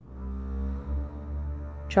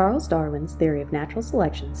Charles Darwin's theory of natural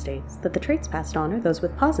selection states that the traits passed on are those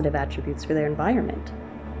with positive attributes for their environment.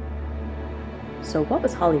 So what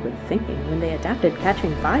was Hollywood thinking when they adapted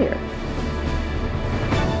Catching Fire?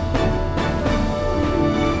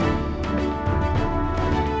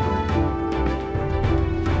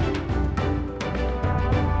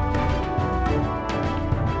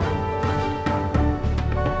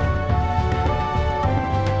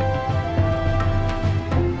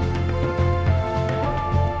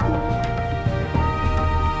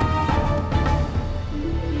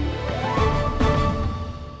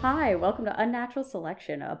 Hi, welcome to Unnatural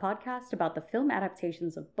Selection, a podcast about the film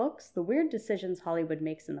adaptations of books, the weird decisions Hollywood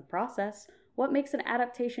makes in the process, what makes an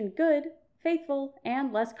adaptation good, faithful,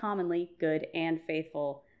 and less commonly, good and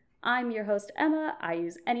faithful. I'm your host, Emma. I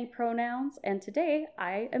use any pronouns, and today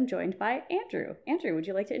I am joined by Andrew. Andrew, would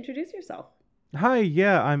you like to introduce yourself? Hi,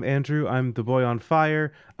 yeah, I'm Andrew. I'm the boy on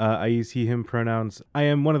fire. I use he, him pronouns. I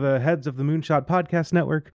am one of the heads of the Moonshot Podcast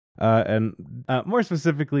Network. And more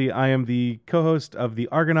specifically, I am the co-host of the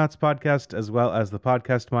Argonauts podcast, as well as the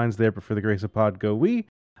podcast Minds There, but for the grace of pod, go we.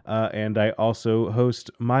 And I also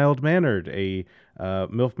host Mild Mannered, a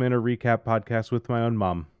MILF Manor recap podcast with my own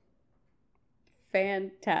mom.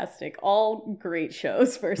 Fantastic. All great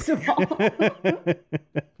shows, first of all.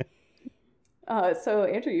 So,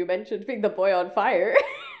 Andrew, you mentioned being the boy on fire.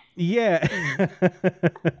 Yeah.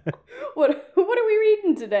 What are we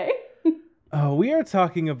reading today? Oh, we are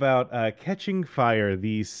talking about Catching Fire,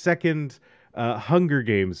 the second Hunger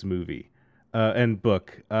Games movie and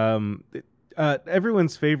book.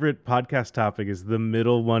 Everyone's favorite podcast topic is the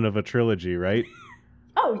middle one of a trilogy, right?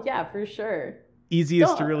 Oh, yeah, for sure.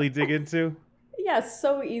 Easiest to really dig into? Yeah,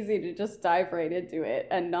 so easy to just dive right into it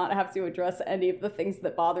and not have to address any of the things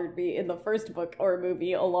that bothered me in the first book or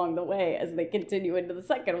movie along the way as they continue into the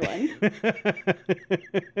second one.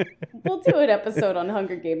 We'll do an episode on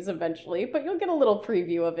Hunger Games eventually, but you'll get a little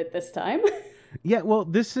preview of it this time. Yeah, well,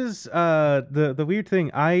 this is the weird thing.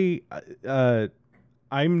 I'm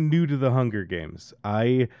new to the Hunger Games.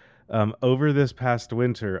 Over this past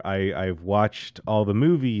winter, I've watched all the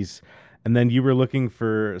movies. And then you were looking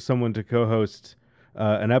for someone to co-host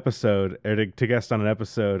an episode, or to guest on an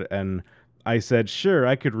episode, and I said, sure,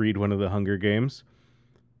 I could read one of the Hunger Games.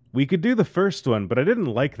 We could do the first one, but I didn't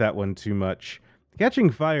like that one too much.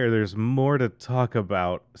 Catching Fire, there's more to talk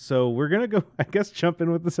about, so we're gonna go, I guess, jump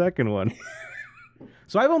in with the second one.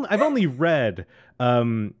 So I've only read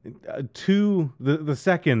the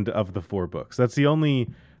second of the 4 books. That's the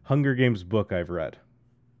only Hunger Games book I've read.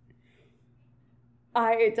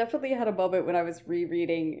 I definitely had a moment when I was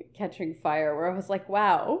rereading Catching Fire where I was like,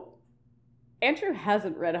 wow, Andrew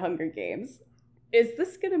hasn't read Hunger Games. Is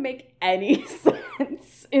this going to make any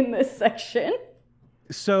sense in this section?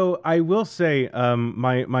 So I will say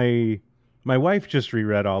my wife just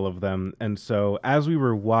reread all of them. And so as we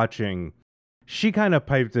were watching, she kind of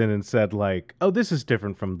piped in and said like, oh, this is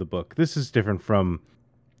different from the book. This is different from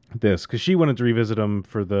this. Because she wanted to revisit them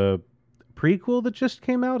for the prequel that just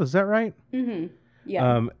came out. Is that right? Mm-hmm.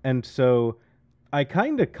 Yeah. And so I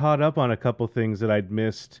kind of caught up on a couple things that I'd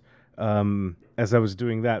missed as I was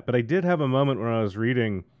doing that. But I did have a moment when I was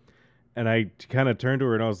reading and I kind of turned to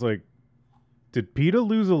her and I was like, did PETA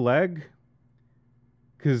lose a leg?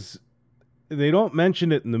 Because they don't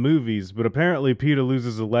mention it in the movies, but apparently PETA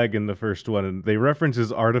loses a leg in the first one. And they reference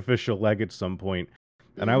his artificial leg at some point.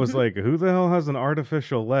 And I was like, who the hell has an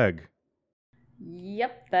artificial leg?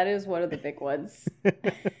 Yep, that is one of the big ones.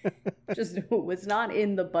 Just was not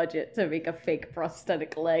in the budget to make a fake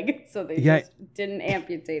prosthetic leg, so they just didn't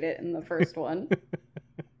amputate it in the first one.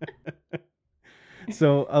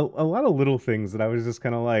 So a lot of little things that I was just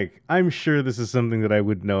kind of like, I'm sure this is something that I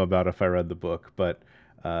would know about if I read the book, but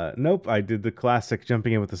nope, I did the classic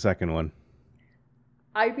jumping in with the second one.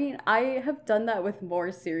 I mean, I have done that with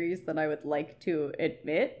more series than I would like to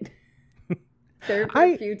admit. There have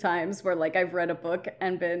been a few times where, like, I've read a book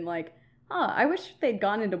and been like, I wish they'd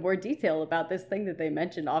gone into more detail about this thing that they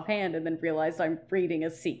mentioned offhand, and then realized I'm reading a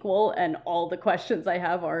sequel and all the questions I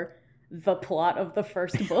have are the plot of the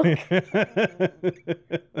first book.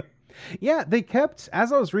 Yeah, they kept,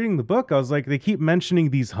 as I was reading the book, I was like, they keep mentioning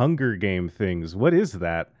these Hunger Game things. What is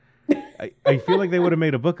that? I feel like they would have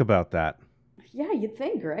made a book about that. Yeah, you'd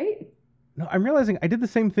think, right? No, I'm realizing I did the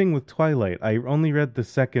same thing with Twilight. I only read the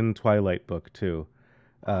second Twilight book, too.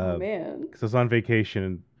 Oh, man. Because I was on vacation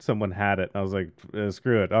and someone had it. And I was like,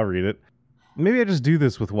 screw it, I'll read it. Maybe I just do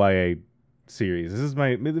this with YA series.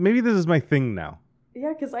 Maybe this is my thing now.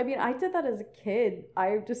 Yeah, because, I mean, I did that as a kid.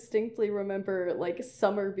 I distinctly remember, like,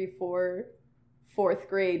 summer before 4th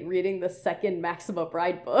grade reading the second Maxima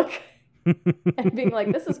Bride book. and being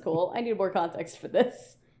like, this is cool. I need more context for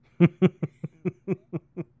this.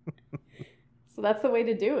 So that's the way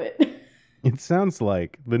to do it. It sounds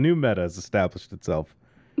like the new meta has established itself.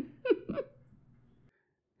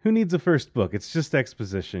 Who needs a first book? It's just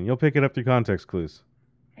exposition. You'll pick it up through context clues.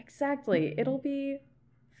 Exactly. It'll be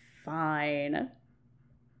fine.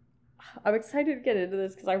 I'm excited to get into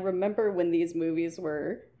this because I remember when these movies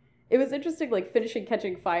were... It was interesting, like, finishing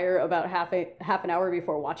Catching Fire about half an hour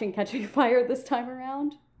before watching Catching Fire this time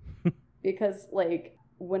around. Because, like,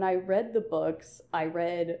 when I read the books, I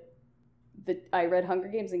read Hunger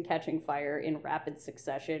Games and Catching Fire in rapid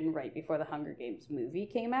succession right before the Hunger Games movie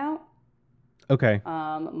came out. Okay.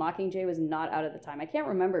 Mockingjay was not out at the time. I can't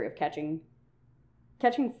remember if Catching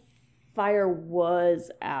Fire was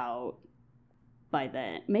out by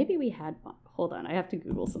then. Maybe we had... Hold on, I have to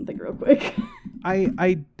Google something real quick.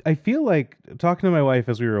 I feel like, talking to my wife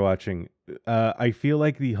as we were watching, I feel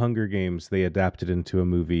like the Hunger Games, they adapted into a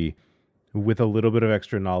movie with a little bit of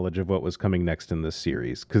extra knowledge of what was coming next in this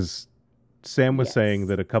series. Because Sam was saying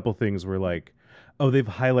that a couple things were like, oh, they've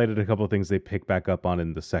highlighted a couple things they pick back up on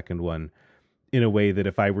in the second one in a way that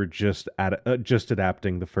if I were just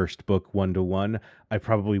adapting the first book 1-to-1, I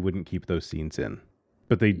probably wouldn't keep those scenes in.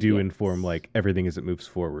 But they do inform like everything as it moves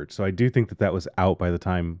forward. So I do think that was out by the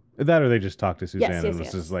time that, or they just talked to Suzanne and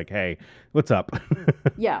was just like, "Hey, what's up?"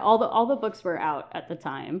 Yeah, all the books were out at the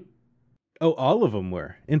time. Oh, all of them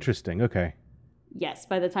were. Interesting. Okay. Yes,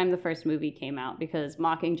 by the time the first movie came out, because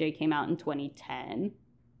Mockingjay came out in 2010,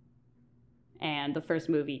 and the first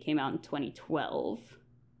movie came out in 2012.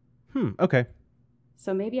 Okay.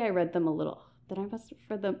 So maybe I read them a little. Then I must have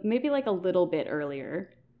read them maybe like a little bit earlier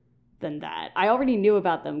than that. I already knew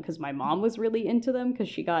about them because my mom was really into them because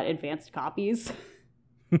she got advanced copies.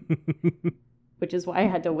 Which is why I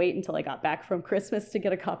had to wait until I got back from Christmas to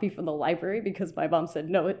get a copy from the library, because my mom said,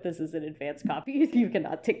 no, this is an advanced copy. You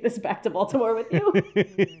cannot take this back to Baltimore with you.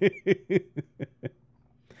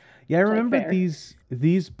 Yeah, I remember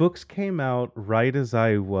these books came out right as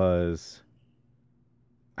I was...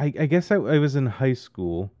 I guess I was in high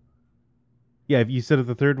school. Yeah, you said that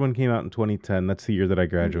the third one came out in 2010. That's the year that I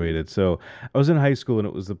graduated. Mm-hmm. So I was in high school, and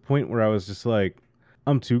it was the point where I was just like,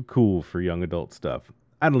 I'm too cool for young adult stuff.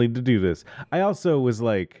 I don't need to do this. I also was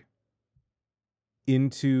like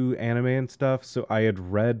into anime and stuff, so I had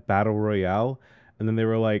read Battle Royale, and then they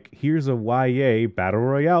were like, here's a YA Battle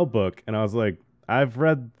Royale book. And I was like, I've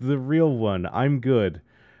read the real one. I'm good.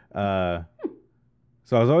 So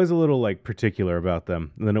I was always a little like particular about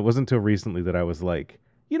them. And then it wasn't until recently that I was like,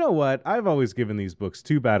 you know what? I've always given these books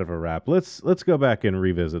too bad of a rap. Let's go back and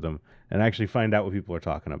revisit them and actually find out what people are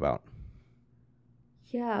talking about.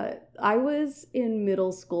 Yeah, I was in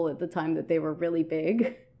middle school at the time that they were really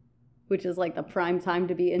big, which is like the prime time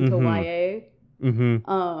to be into YA.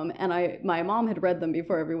 Mm-hmm. And my mom had read them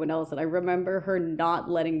before everyone else, and I remember her not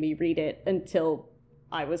letting me read it until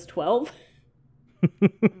I was 12.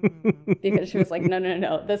 Because she was like,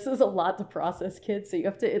 no, this is a lot to process, kids, so you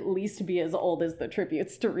have to at least be as old as the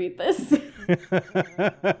tributes to read this.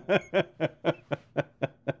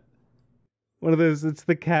 One of those, it's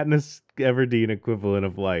the Katniss Everdeen equivalent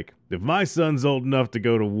of like, if my son's old enough to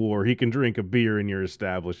go to war, he can drink a beer in your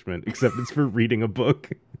establishment, except it's for reading a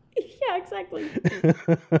book. Yeah, exactly.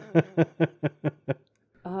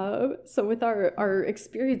 So with our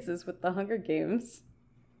experiences with the Hunger Games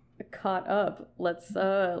caught up, let's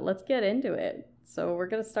get into it. So we're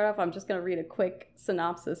going to start off, I'm just going to read a quick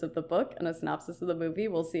synopsis of the book and a synopsis of the movie.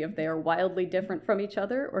 We'll see if they are wildly different from each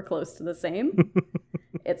other or close to the same.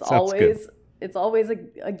 It's always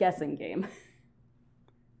a guessing game.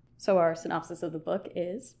 So our synopsis of the book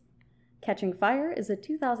is: Catching Fire is a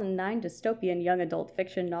 2009 dystopian young adult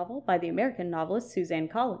fiction novel by the American novelist Suzanne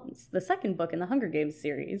Collins, the second book in the Hunger Games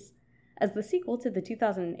series. As the sequel to the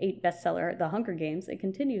 2008 bestseller The Hunger Games, it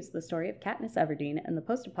continues the story of Katniss Everdeen and the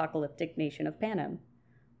post-apocalyptic nation of Panem.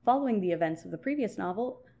 Following the events of the previous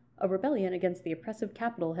novel, a rebellion against the oppressive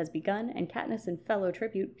capital has begun, and Katniss and fellow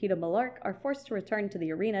tribute Peeta Mellark are forced to return to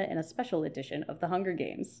the arena in a special edition of The Hunger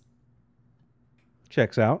Games.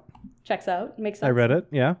 Checks out. Makes sense. I read it,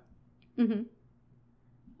 yeah. Mm-hmm.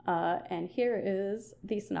 And here is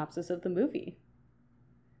the synopsis of the movie.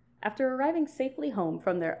 After arriving safely home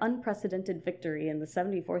from their unprecedented victory in the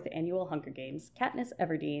 74th Annual Hunger Games, Katniss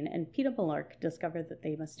Everdeen and Peeta Mellark discover that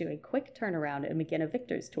they must do a quick turnaround and begin a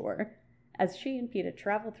victor's tour. As she and Peeta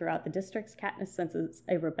travel throughout the districts, Katniss senses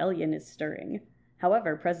a rebellion is stirring.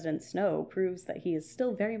 However, President Snow proves that he is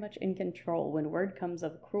still very much in control when word comes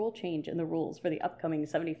of a cruel change in the rules for the upcoming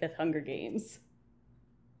 75th Hunger Games.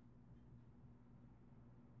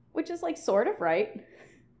 Which is like sort of right.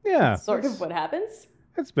 Yeah. Sort of what happens.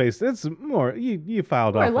 It's more you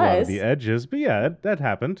filed More or off a lot of the less. edges, but yeah, that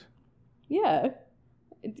happened. Yeah.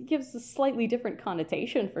 It gives a slightly different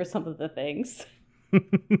connotation for some of the things.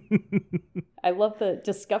 I love the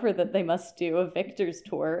discover that they must do a Victor's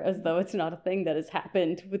tour as though it's not a thing that has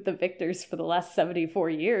happened with the Victors for the last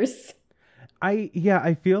 74 years.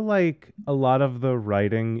 I feel like a lot of the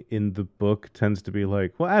writing in the book tends to be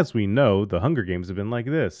like, well, as we know, the Hunger Games have been like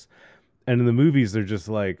this. And in the movies, they're just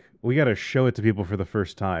like, we got to show it to people for the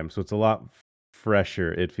first time. So it's a lot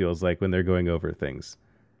fresher, it feels like, when they're going over things.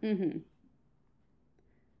 Mm-hmm.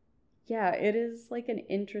 Yeah, it is like an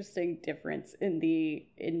interesting difference in the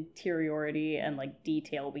interiority and like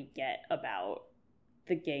detail we get about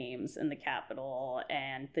the games and the capital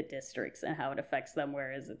and the districts and how it affects them,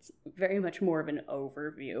 whereas it's very much more of an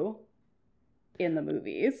overview in the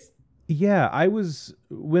movies. Yeah, I was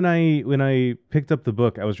when I picked up the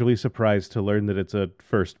book, I was really surprised to learn that it's a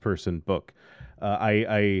first person book.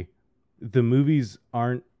 I the movies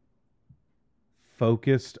aren't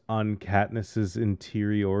focused on Katniss's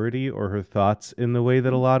interiority or her thoughts in the way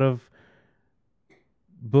that a lot of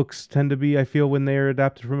books tend to be, I feel, when they are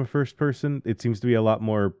adapted from a first person. It seems to be a lot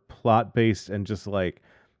more plot based and just like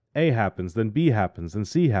A happens, then B happens, then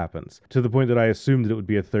C happens, to the point that I assumed that it would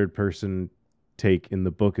be a third person take in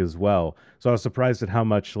the book as well. So I was surprised at how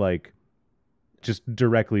much like just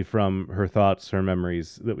directly from her thoughts, her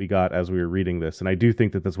memories that we got as we were reading this. And I do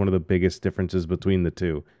think that that's one of the biggest differences between the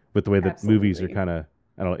two, with the way that movies are Absolutely. kind of,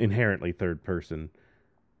 I don't know, inherently third person.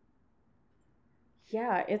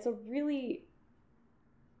 Yeah, it's a really,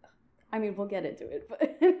 I mean, we'll get into it,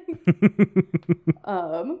 but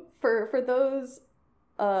for those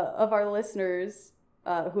of our listeners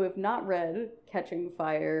who have not read Catching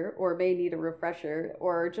Fire or may need a refresher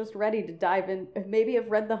or are just ready to dive in, maybe have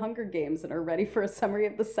read The Hunger Games and are ready for a summary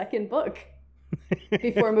of the second book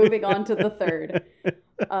before moving on to the third.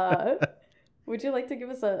 Uh, would you like to give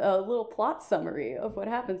us a little plot summary of what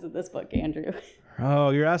happens in this book, Andrew?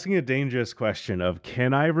 Oh, you're asking a dangerous question of,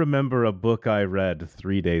 can I remember a book I read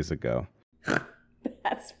 3 days ago?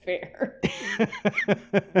 That's fair.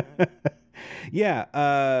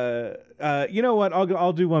 Yeah, you know what?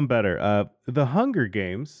 I'll do one better. The Hunger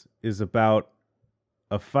Games is about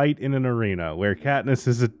a fight in an arena where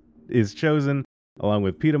Katniss is chosen along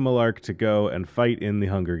with Peeta Mellark to go and fight in the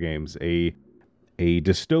Hunger Games, a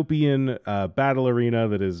dystopian battle arena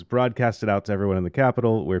that is broadcasted out to everyone in the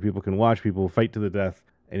capital, where people can watch people fight to the death.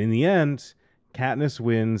 And in the end, Katniss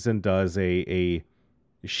wins and does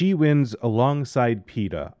she wins alongside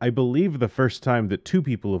Peeta. I believe the first time that two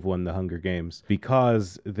people have won the Hunger Games,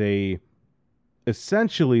 because they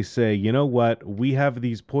essentially say, you know what, we have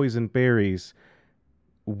these poison berries.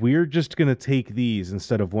 We're just going to take these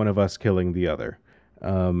instead of one of us killing the other.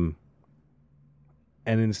 And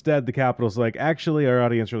instead, the Capitol's like, actually, our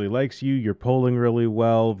audience really likes you. You're polling really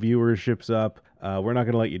well. Viewership's up. We're not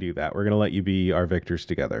going to let you do that. We're going to let you be our victors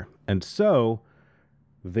together. And so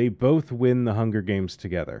they both win the Hunger Games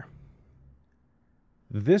together.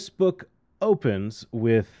 This book opens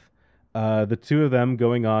with the two of them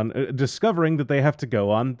going on, discovering that they have to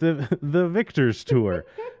go on the Victors Tour,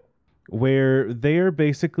 where they are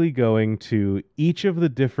basically going to each of the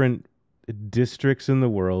different districts in the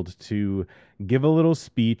world to give a little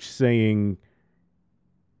speech saying,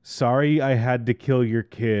 sorry I had to kill your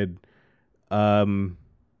kid.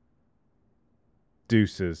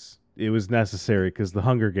 Deuces. It was necessary because the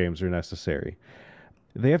Hunger Games are necessary.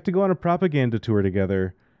 They have to go on a propaganda tour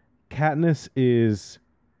together. Katniss is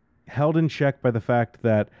held in check by the fact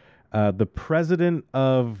that the president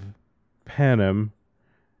of Panem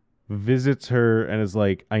visits her and is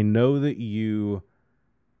like, I know that you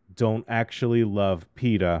don't actually love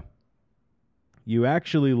Peeta. You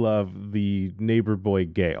actually love the neighbor boy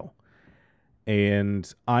Gale.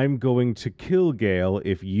 And I'm going to kill Gale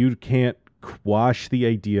if you can't quash the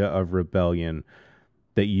idea of rebellion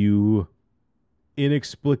that you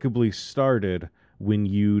inexplicably started when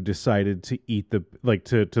you decided to eat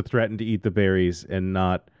to threaten to eat the berries and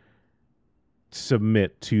not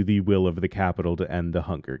submit to the will of the Capitol to end the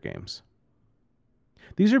Hunger Games.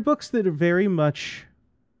 These are books that are very much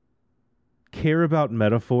care about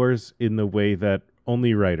metaphors in the way that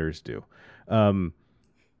only writers do.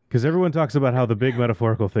 Because everyone talks about how the big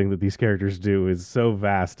metaphorical thing that these characters do is so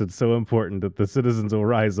vast and so important that the citizens will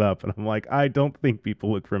rise up. And I'm like, I don't think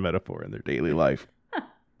people look for metaphor in their daily life.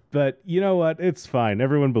 But you know what? It's fine.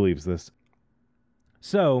 Everyone believes this.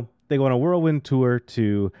 So they go on a whirlwind tour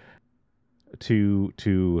for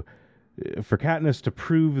Katniss to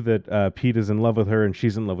prove that Pete is in love with her and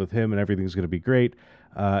she's in love with him and everything's going to be great.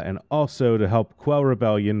 And also to help quell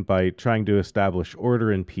rebellion by trying to establish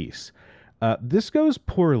order and peace. This goes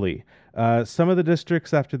poorly. Some of the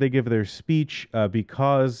districts, after they give their speech,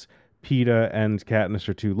 because PETA and Katniss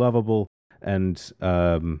are too lovable and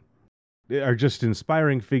are just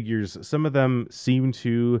inspiring figures, some of them seem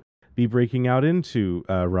to be breaking out into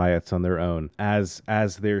riots on their own as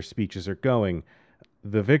their speeches are going.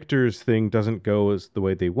 The victors thing doesn't go as the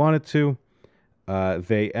way they want it to.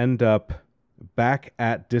 They end up back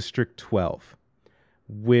at District 12,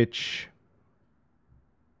 which,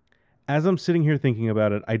 as I'm sitting here thinking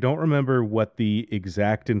about it, I don't remember what the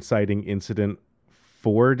exact inciting incident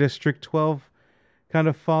for District 12 kind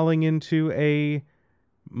of falling into a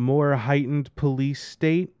more heightened police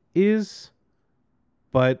state is,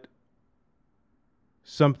 but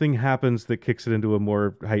something happens that kicks it into a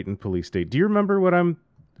more heightened police state. Do you remember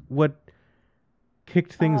what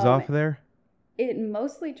kicked things off there? It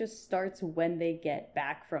mostly just starts when they get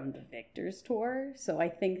back from the Victor's tour. So I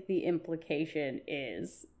think the implication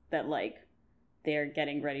is that, like, they're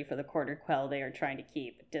getting ready for the Quarter Quell. They are trying to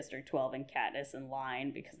keep District 12 and Katniss in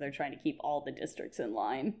line because they're trying to keep all the districts in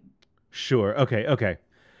line. Sure. Okay.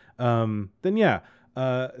 Then yeah,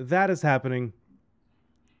 that is happening.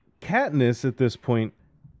 Katniss, at this point,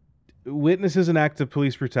 witnesses an act of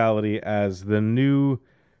police brutality as the new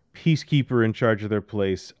peacekeeper in charge of their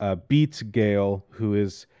place beats Gale, who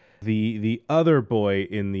is the other boy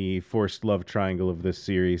in the forced love triangle of this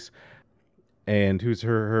series, and who's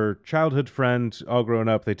her childhood friend, all grown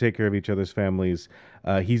up. They take care of each other's families.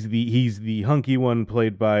 He's the hunky one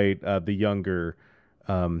played by the younger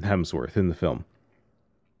Hemsworth in the film.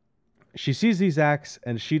 She sees these acts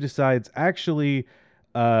and she decides, actually,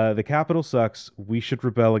 the capital sucks. We should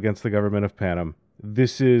rebel against the government of Panem.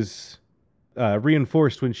 This is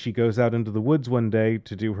reinforced when she goes out into the woods one day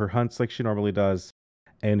to do her hunts like she normally does,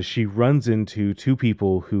 and she runs into two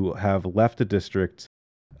people who have left a district.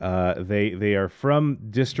 They are from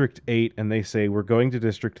District 8, and they say, we're going to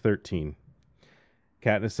District 13.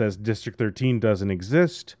 Katniss says District 13 doesn't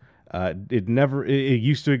exist. It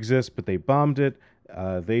used to exist, but they bombed it.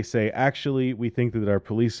 They say, actually, we think that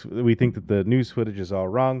the news footage is all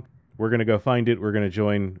wrong. We're going to go find it. We're going to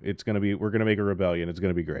join. We're going to make a rebellion. It's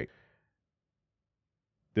going to be great.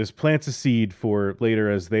 This plants a seed for later,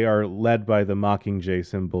 as they are led by the Mockingjay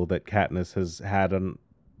symbol that Katniss has had on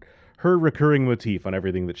her recurring motif on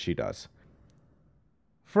everything that she does.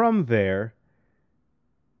 From there,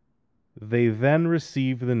 they then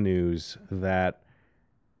receive the news that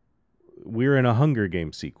we're in a Hunger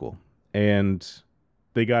Games sequel, and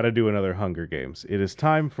they got to do another Hunger Games. It is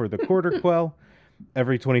time for the Quarter Quell.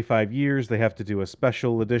 Every 25 years, they have to do a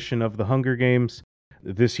special edition of the Hunger Games.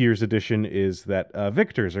 This year's edition is that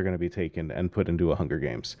victors are going to be taken and put into a Hunger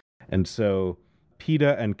Games. And so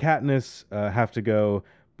PETA and Katniss have to go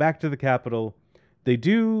back to the Capitol. They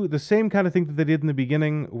do the same kind of thing that they did in the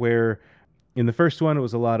beginning, where in the first one, it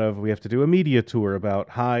was a lot of, we have to do a media tour about,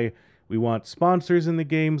 hi, we want sponsors in the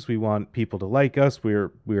games. We want people to like us.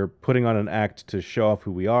 We're putting on an act to show off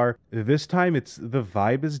who we are. This time, the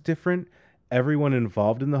vibe is different. Everyone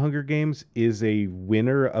involved in the Hunger Games is a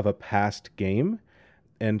winner of a past game.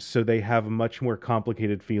 And so they have much more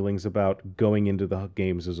complicated feelings about going into the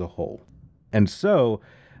games as a whole. And so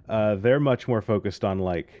they're much more focused on,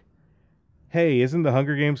 like, hey, isn't the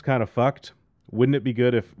Hunger Games kind of fucked? Wouldn't it be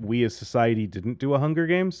good if we as society didn't do a Hunger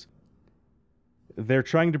Games? They're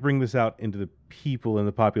trying to bring this out into the people and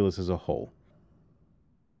the populace as a whole.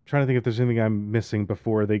 I'm trying to think if there's anything I'm missing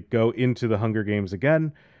before they go into the Hunger Games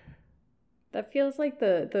again. That feels like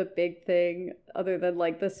the big thing, other than,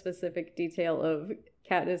 like, the specific detail of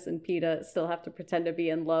Katniss and PETA still have to pretend to be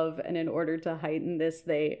in love, and in order to heighten this,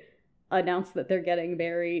 they announce that they're getting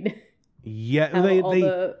married. Yeah,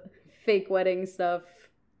 the fake wedding stuff.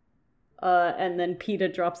 And then PETA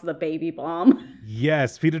drops the baby bomb.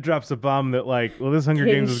 Yes, PETA drops a bomb that, like, well, this Hunger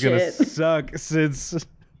Games is going to suck since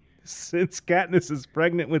Katniss is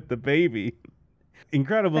pregnant with the baby.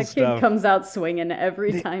 Incredible stuff. That kid comes out swinging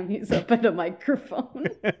every time he's up at a microphone.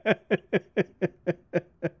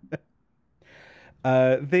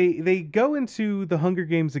 They go into the Hunger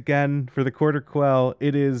Games again for the Quarter Quell.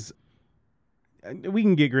 It is, we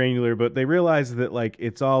can get granular, but they realize that, like,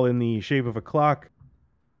 it's all in the shape of a clock.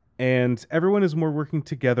 And everyone is more working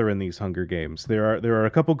together in these Hunger Games. There are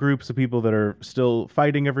a couple groups of people that are still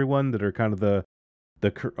fighting everyone, that are kind of the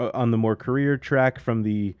on the more career track from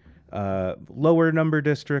the lower number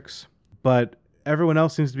districts. But everyone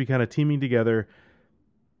else seems to be kind of teaming together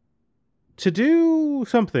to do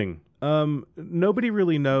something. Nobody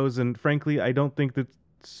really knows, and frankly, I don't think that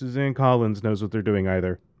Suzanne Collins knows what they're doing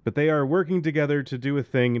either. But they are working together to do a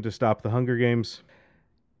thing and to stop the Hunger Games.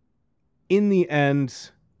 In the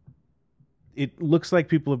end, it looks like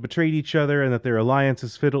people have betrayed each other and that their alliance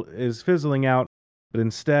is fizzling out. But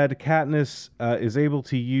instead, Katniss is able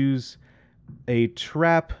to use a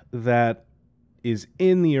trap that is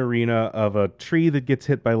in the arena of a tree that gets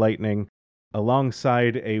hit by lightning,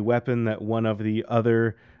 alongside a weapon that one of the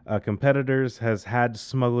other competitors has had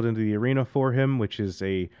smuggled into the arena for him, which is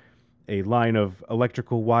a line of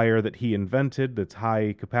electrical wire that he invented that's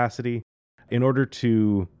high capacity, in order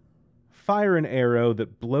to fire an arrow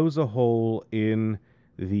that blows a hole in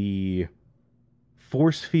the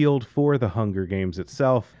force field for the Hunger Games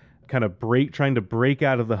itself, kind of trying to break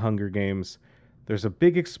out of the Hunger Games. There's a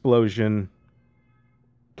big explosion.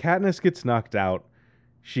 Katniss gets knocked out.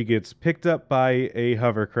 She gets picked up by a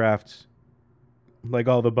hovercraft, like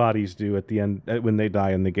all the bodies do at the end when they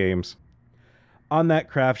die in the games. On that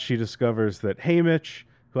craft, she discovers that Haymitch,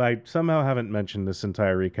 who I somehow haven't mentioned this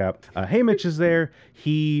entire recap, Haymitch is there.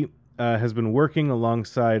 He has been working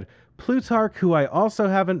alongside Plutarch, who I also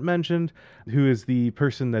haven't mentioned, who is the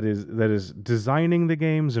person that is designing the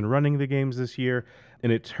games and running the games this year.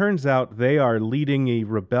 And it turns out they are leading a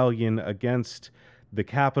rebellion against the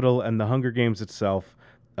Capitol and the Hunger Games itself,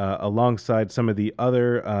 alongside some of the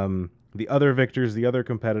other victors, the other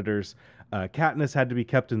competitors. Katniss had to be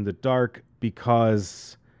kept in the dark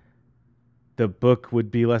because the book would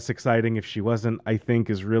be less exciting if she wasn't, I think,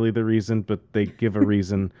 is really the reason, but they give a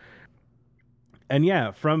reason. And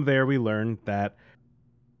yeah, from there we learn that,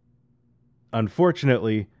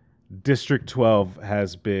 unfortunately, District 12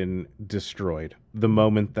 has been destroyed the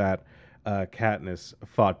moment that Katniss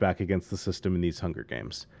fought back against the system in these Hunger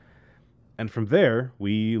Games. And from there,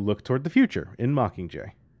 we look toward the future in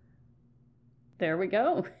Mockingjay. There we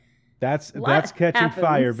go. That's catching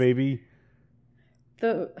fire, baby.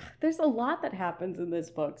 There's a lot that happens in this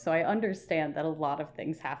book, so I understand that a lot of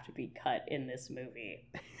things have to be cut in this movie.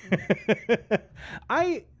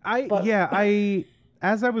 As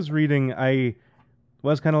I was reading, I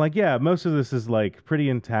was kind of like, yeah, most of this is like pretty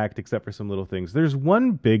intact except for some little things. There's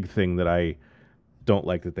one big thing that I don't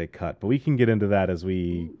like that they cut, but we can get into that as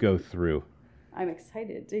we go through. I'm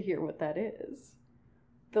excited to hear what that is.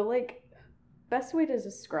 The best way to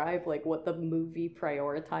describe what the movie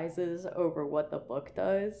prioritizes over what the book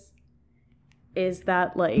does is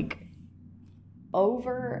that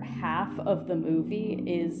over half of the movie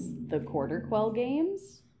is the Quarter Quell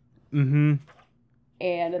games. Mm-hmm.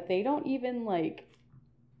 And they don't even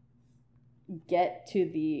get to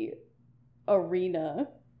the arena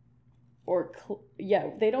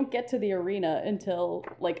they don't get to the arena until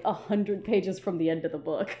 100 pages from the end of the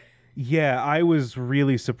book. Yeah, I was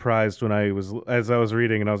really surprised as I was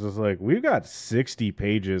reading, and I was just like, we've got 60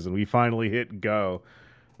 pages and we finally hit go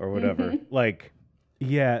or whatever. Mm-hmm.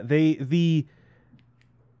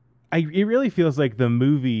 It really feels like the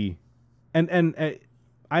movie, and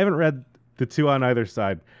I haven't read the two on either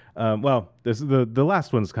side. The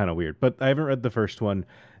last one's kind of weird, but I haven't read the first one,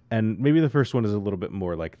 and maybe the first one is a little bit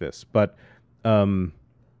more like this. But the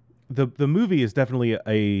movie is definitely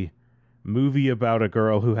a movie about a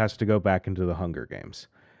girl who has to go back into the Hunger Games,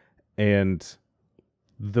 and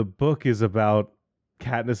the book is about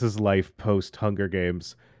Katniss's life post Hunger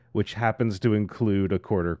Games, which happens to include a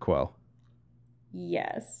Quarter Quell.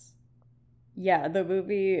 Yes. Yeah, the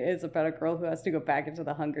movie is about a girl who has to go back into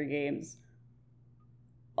the Hunger Games.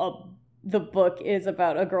 The book is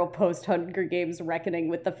about a girl post-Hunger Games reckoning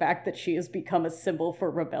with the fact that she has become a symbol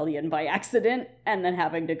for rebellion by accident and then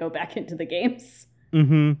having to go back into the games.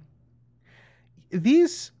 Mm-hmm.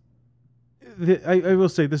 I will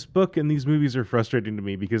say, this book and these movies are frustrating to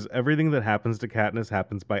me because everything that happens to Katniss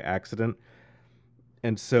happens by accident.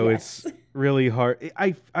 And so It's really hard.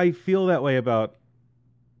 I feel that way about...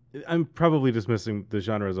 I'm probably dismissing the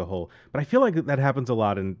genre as a whole, but I feel like that happens a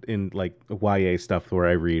lot in YA stuff where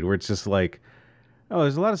I read, where it's just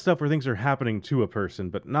there's a lot of stuff where things are happening to a person,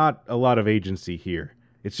 but not a lot of agency here.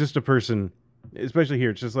 It's just a person, especially here,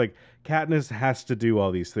 it's just Katniss has to do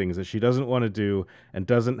all these things that she doesn't want to do and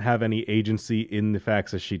doesn't have any agency in the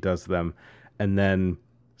facts as she does them. And then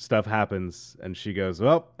stuff happens and she goes,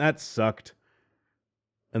 well, that sucked.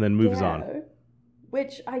 And then moves on.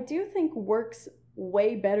 Which I do think works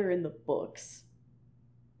way better in the books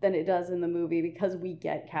than it does in the movie, because we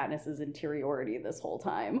get Katniss's interiority this whole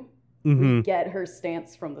time. Mm-hmm. We get her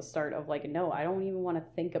stance from the start of no, I don't even want to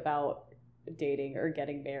think about dating or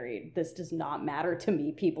getting married. This does not matter to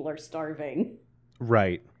me. People are starving.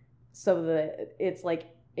 Right. So it's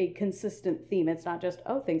a consistent theme. It's not just,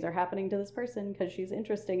 things are happening to this person because she's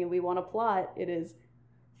interesting and we want to plot. It is,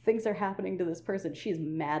 things are happening to this person. She's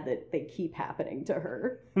mad that they keep happening to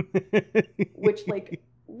her. Which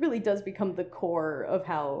really does become the core of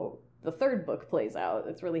how the third book plays out.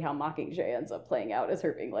 It's really how Mockingjay ends up playing out, as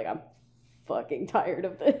her being like, I'm fucking tired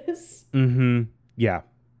of this. Mm-hmm. Yeah.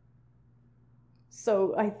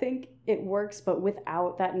 So I think it works, but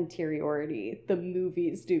without that interiority, the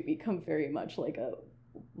movies do become very much like a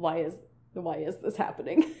why is this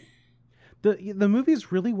happening? The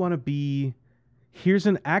movies really want to be, here's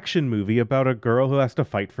an action movie about a girl who has to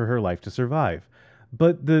fight for her life to survive.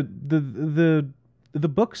 But the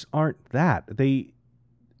books aren't that.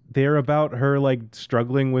 They're about her like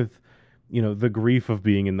struggling with, the grief of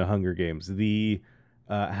being in the Hunger Games, the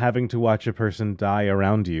having to watch a person die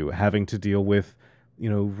around you, having to deal with,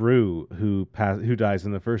 Rue who dies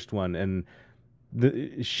in the first one, and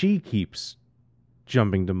she keeps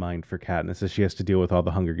jumping to mind for Katniss as she has to deal with all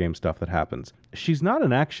the Hunger Games stuff that happens. She's not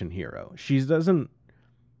an action hero. She doesn't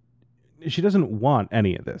want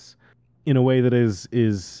any of this in a way that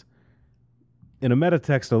is in a meta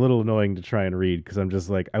text a little annoying to try and read, because I'm just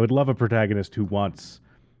like, I would love a protagonist who wants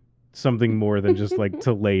something more than just like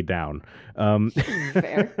to lay down.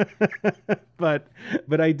 Fair. But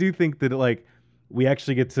I do think that like we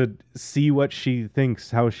actually get to see what she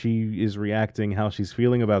thinks, how she is reacting, how she's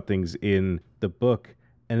feeling about things in the book,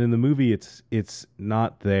 and in the movie it's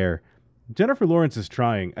not there. Jennifer Lawrence is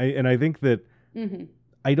trying, and I think that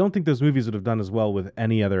I don't think those movies would have done as well with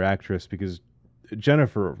any other actress, because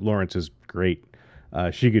Jennifer Lawrence is great.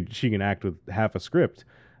 She can act with half a script.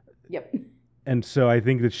 Yep. And so I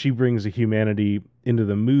think that she brings a humanity into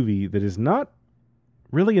the movie that is not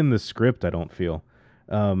really in the script, I don't feel.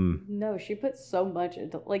 No, she puts so much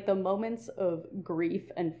into, like, the moments of grief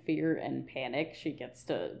and fear and panic she gets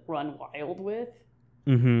to run wild with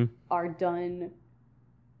are done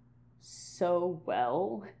so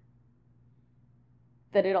well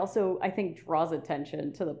that it also, I think, draws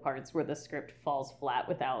attention to the parts where the script falls flat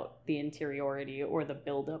without the interiority or the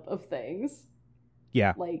buildup of things.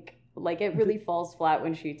 Yeah. Like it really falls flat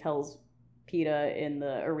when she tells Peeta in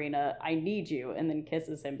the arena, I need you, and then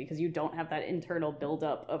kisses him, because you don't have that internal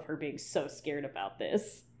buildup of her being so scared about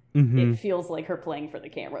this. It feels like her playing for the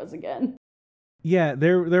cameras again. Yeah,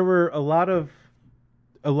 there were a lot of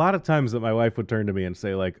times that my wife would turn to me and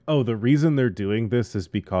say like, oh, the reason they're doing this is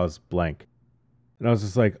because blank. And I was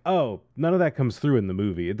just like, oh, none of that comes through in the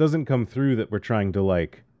movie. It doesn't come through that we're trying to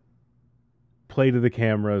like play to the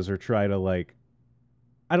cameras or try to like,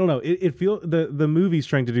 I don't know. It feels the movie's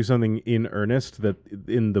trying to do something in earnest that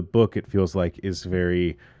in the book it feels like is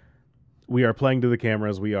very, we are playing to the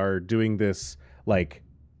cameras. We are doing this like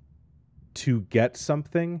to get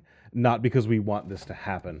something, not because we want this to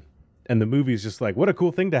happen. And the movie's just like, what a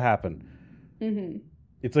cool thing to happen. Mm-hmm.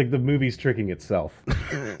 It's like the movie's tricking itself.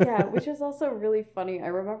 Yeah, which is also really funny. I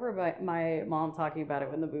remember my mom talking about it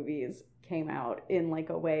when the movies came out in like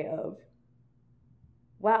a way of,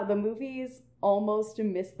 wow, the movies almost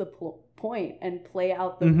miss the point and play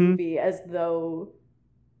out the movie as though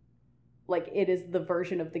like it is the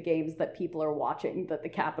version of the games that people are watching that the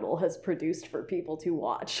Capitol has produced for people to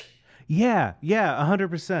watch. Yeah,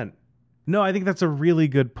 100%. No, I think that's a really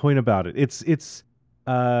good point about it. It's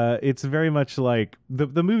very much like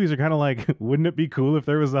the movies are kind of like, wouldn't it be cool if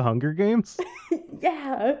there was a Hunger Games?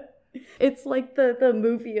 Yeah. It's like the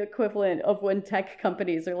movie equivalent of when tech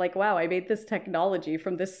companies are like, wow, I made this technology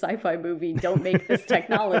from this sci-fi movie. Don't make this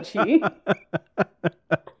technology.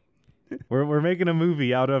 We're making a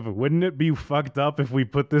movie out of, wouldn't it be fucked up if we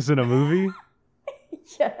put this in a movie?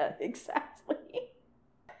 Yeah, exactly.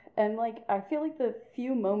 And like, I feel like the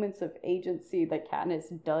few moments of agency that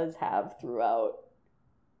Katniss does have throughout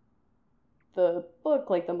the book,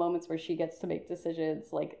 like the moments where she gets to make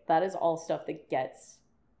decisions, like that is all stuff that gets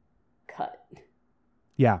cut.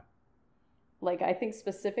 Yeah. Like I think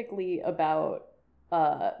specifically about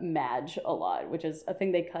Madge a lot, which is a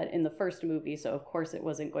thing they cut in the first movie, so of course it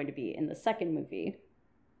wasn't going to be in the second movie.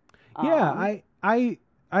 Yeah,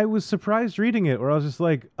 I was surprised reading it, where I was just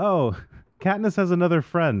like, oh, Katniss has another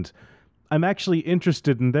friend. I'm actually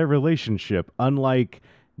interested in their relationship, unlike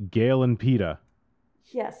Gale and Peeta.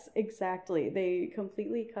 Yes, exactly. They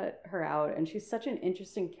completely cut her out, and she's such an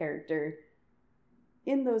interesting character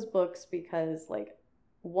in those books because, like,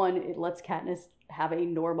 one, it lets Katniss have a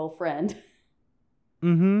normal friend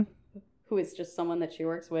who is just someone that she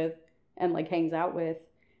works with and, like, hangs out with.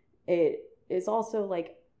 It is also,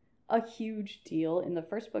 like, a huge deal in the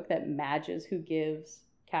first book that Madge is who gives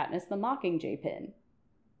Katniss the Mockingjay pin.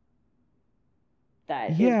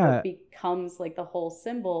 That is what becomes like the whole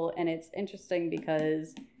symbol, and it's interesting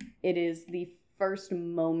because it is the first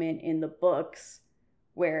moment in the books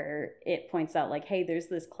where it points out like, hey, there's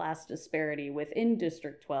this class disparity within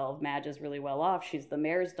District 12. Madge is really well off. She's the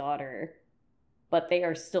mayor's daughter, but they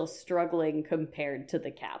are still struggling compared to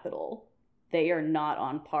the capital. They are not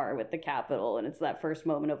on par with the capital, and it's that first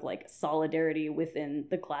moment of like solidarity within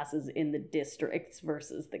the classes in the districts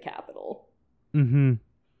versus the capital. Mm-hmm.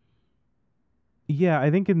 Yeah,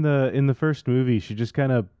 I think in the first movie she just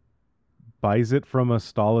kind of buys it from a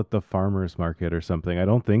stall at the farmer's market or something. I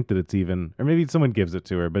don't think that it's even, or maybe someone gives it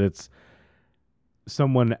to her, but it's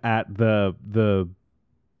someone at the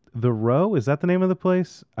row. Is that the name of the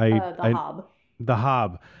place? The I Hob. The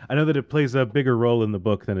Hob. I know that it plays a bigger role in the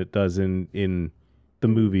book than it does in the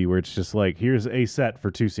movie, where it's just like, here's a set for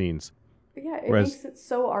 2 scenes. Yeah, it makes it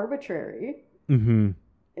so arbitrary. Mm-hmm.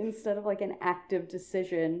 Instead of like an active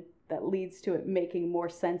decision that leads to it making more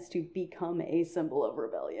sense to become a symbol of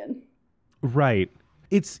rebellion. Right.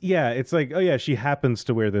 It's like, oh yeah, she happens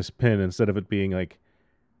to wear this pin, instead of it being like,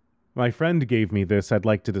 my friend gave me this, I'd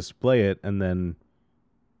like to display it, and then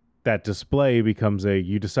that display becomes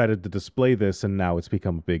you decided to display this, and now it's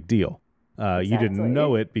become a big deal. Exactly. You didn't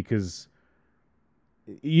know it because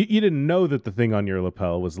you didn't know that the thing on your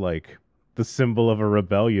lapel was like the symbol of a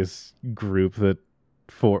rebellious group that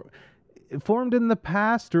formed in the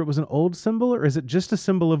past, or it was an old symbol, or is it just a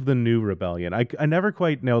symbol of the new rebellion? I never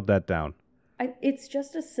quite nailed that down. It's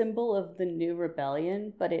just a symbol of the new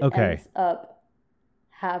rebellion, but it Okay. ends up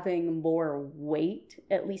having more weight,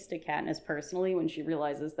 at least to Katniss personally, when she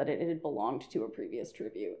realizes that it had belonged to a previous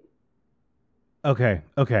tribute. Okay.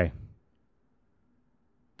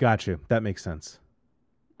 Gotcha. That makes sense.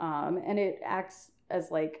 And it acts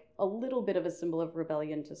as like a little bit of a symbol of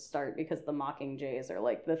rebellion to start, because the Mockingjays are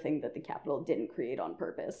like the thing that the Capitol didn't create on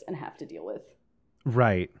purpose and have to deal with.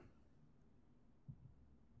 Right.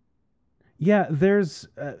 Yeah, there's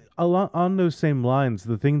a lot on those same lines.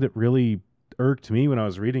 The thing that really irked me when I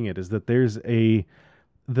was reading it is that there's the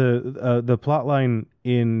plot line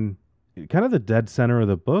in kind of the dead center of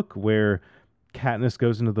the book, where Katniss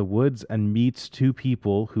goes into the woods and meets 2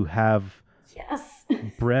 people who have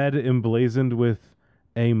bread emblazoned with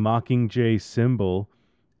a Mockingjay symbol,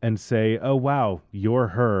 and say, "Oh wow, you're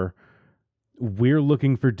her. We're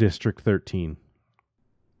looking for District 13."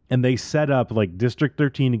 And they set up like, District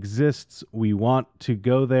 13 exists. We want to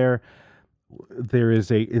go there. There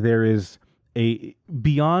is a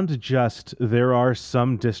beyond just there are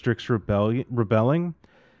some districts rebelling.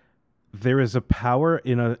 There is a power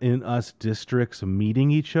in us districts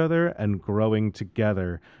meeting each other and growing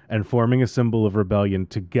together and forming a symbol of rebellion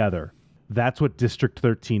together. That's what District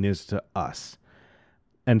 13 is to us.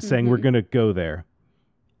 And saying we're going to go there.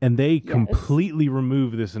 And they completely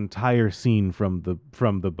remove this entire scene from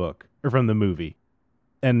the book, or from the movie.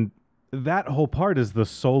 And that whole part is the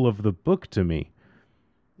soul of the book to me.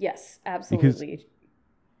 Yes, absolutely.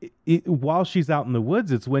 Because while she's out in the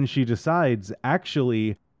woods, it's when she decides,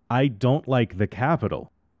 actually, I don't like the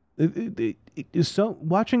Capitol. So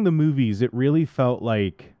watching the movies, it really felt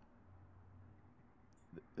like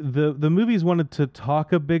the movies wanted to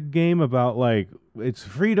talk a big game about, like, it's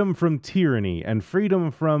freedom from tyranny and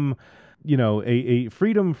freedom from, a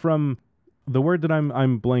freedom from the word that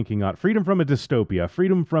I'm blanking on, freedom from a dystopia,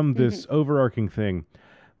 freedom from this overarching thing.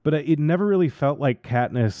 But it never really felt like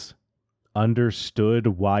Katniss understood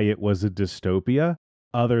why it was a dystopia,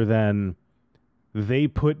 other than they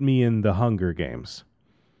put me in the Hunger Games.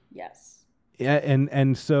 Yes.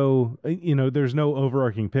 And so, there's no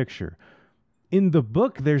overarching picture. In the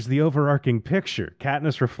book, there's the overarching picture.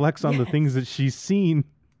 Katniss reflects on the things that she's seen.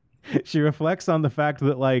 She reflects on the fact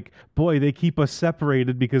that, like, boy, they keep us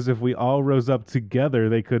separated because if we all rose up together,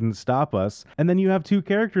 they couldn't stop us. And then you have 2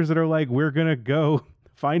 characters that are like, we're going to go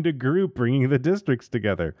find a group bringing the districts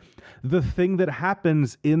together. The thing that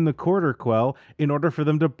happens in the Quarter Quell in order for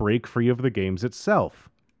them to break free of the games itself.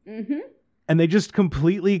 Mm-hmm. And they just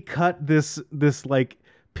completely cut this like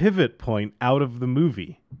pivot point out of the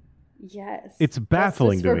movie. Yes. It's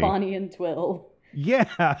baffling to me. For Bonnie and Twill.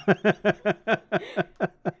 Yeah.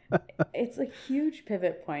 It's a huge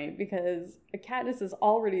pivot point, because Katniss is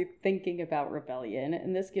already thinking about rebellion,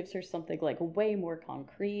 and this gives her something like way more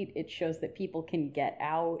concrete. It shows that people can get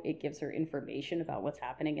out. It gives her information about what's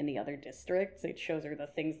happening in the other districts. It shows her the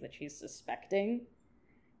things that she's suspecting.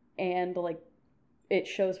 And like, it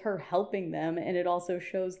shows her helping them, and it also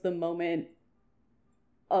shows the moment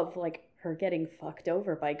of like her getting fucked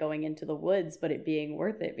over by going into the woods, but it being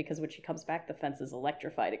worth it, because when she comes back, the fence is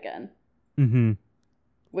electrified again. Mm-hmm.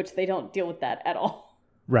 Which they don't deal with that at all.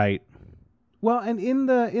 Right. Well, and in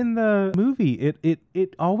the movie,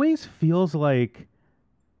 it always feels like,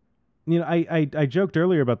 I joked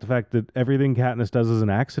earlier about the fact that everything Katniss does is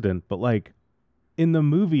an accident, but like in the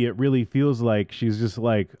movie, it really feels like she's just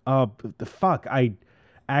like, oh, the fuck, I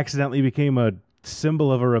accidentally became a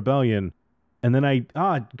symbol of a rebellion. And then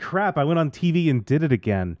crap, I went on TV and did it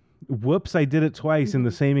again. Whoops, I did it twice in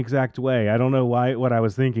the same exact way. I don't know what I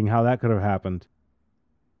was thinking, how that could have happened.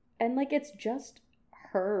 And like it's just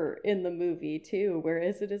her in the movie too,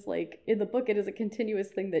 whereas it is like in the book it is a continuous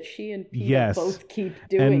thing that she and Peeta both keep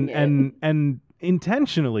doing and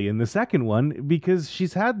intentionally in the second one, because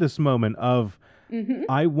she's had this moment of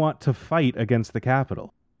I want to fight against the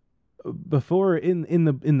Capitol. Before in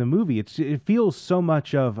the movie, it feels so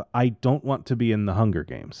much of I don't want to be in the Hunger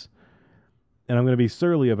Games, and I'm going to be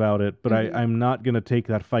surly about it, but I'm not going to take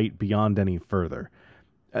that fight beyond any further.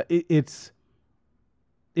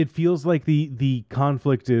 It feels like the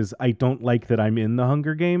conflict is I don't like that I'm in the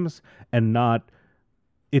Hunger Games, and not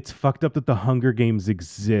it's fucked up that the Hunger Games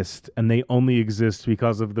exist and they only exist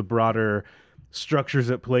because of the broader structures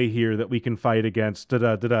at play here that we can fight against da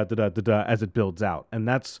da da da da da da as it builds out. And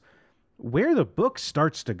that's where the book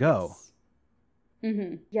starts to go.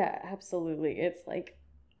 Yeah, absolutely. It's like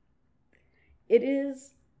it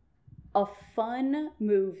is a fun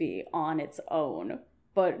movie on its own,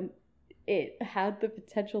 but it had the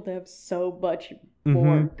potential to have so much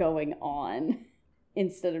more going on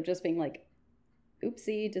instead of just being like,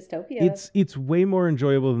 oopsie, dystopia. It's way more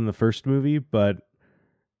enjoyable than the first movie, but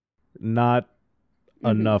not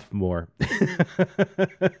enough more.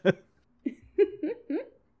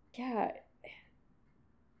 Yeah.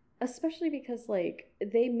 Especially because, like,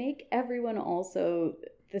 they make everyone also...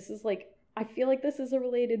 This is, like... I feel like this is a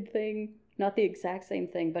related thing. Not the exact same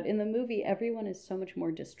thing, but in the movie, everyone is so much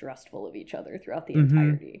more distrustful of each other throughout the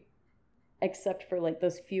entirety. Except for, like,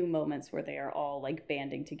 those few moments where they are all, like,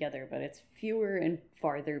 banding together, but it's fewer and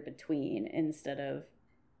farther between instead of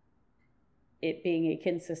it being a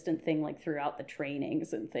consistent thing, like, throughout the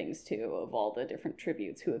trainings and things, too, of all the different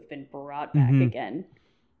tributes who have been brought back again,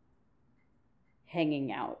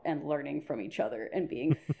 hanging out and learning from each other and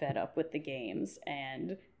being fed up with the games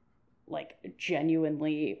and, like,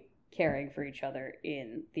 genuinely caring for each other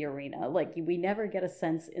in the arena. Like, we never get a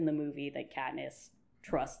sense in the movie that Katniss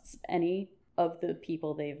trusts any of the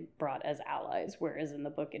people they've brought as allies, whereas in the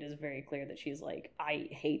book it is very clear that she's like, I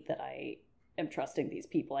hate that I am trusting these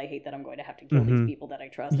people. I hate that I'm going to have to kill these people that I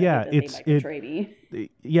trust. Yeah, I hate that they might betray me.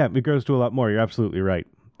 Yeah, it goes to a lot more. You're absolutely right.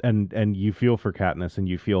 And you feel for Katniss and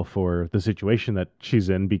you feel for the situation that she's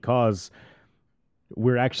in, because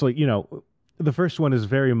we're actually, the first one is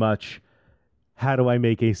very much, how do I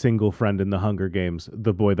make a single friend in the Hunger Games,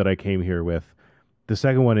 the boy that I came here with? The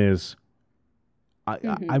second one is,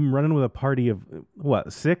 I'm running with a party of,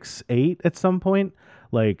 6, 8 at some point?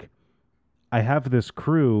 Like, I have this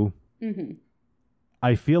crew.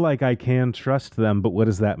 I feel like I can trust them, but what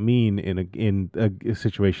does that mean in a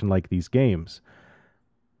situation like these games?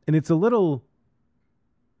 And it's a little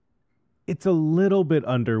bit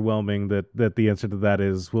underwhelming that the answer to that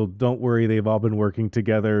is, well, don't worry, they've all been working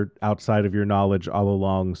together outside of your knowledge all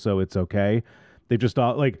along, so it's okay. They've just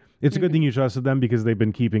all, like, it's a good thing you trusted them because they've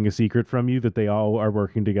been keeping a secret from you that they all are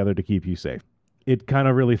working together to keep you safe. It kind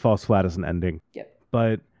of really falls flat as an ending. Yep.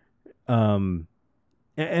 But and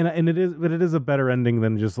it is a better ending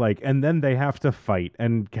than just like, and then they have to fight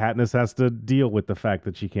and Katniss has to deal with the fact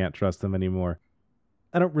that she can't trust them anymore.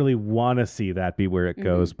 I don't really want to see that be where it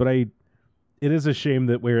goes, but it is a shame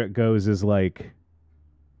that where it goes is like,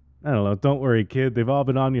 I don't know, don't worry, kid, they've all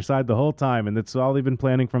been on your side the whole time, and it's all they've been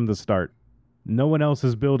planning from the start. No one else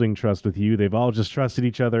is building trust with you. They've all just trusted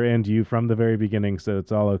each other and you from the very beginning, so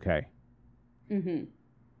it's all okay.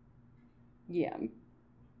 Yeah.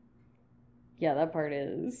 Yeah, that part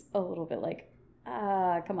is a little bit like,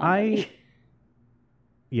 come on, buddy.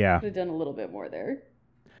 Yeah. Could have done a little bit more there.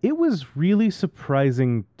 It was really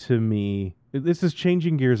surprising to me. This is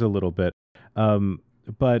changing gears a little bit,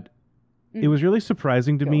 but it was really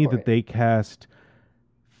surprising to me that they cast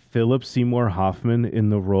Philip Seymour Hoffman in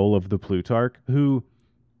the role of the Plutarch, who,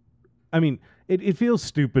 I mean, it feels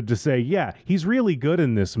stupid to say, yeah, he's really good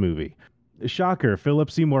in this movie. Shocker, Philip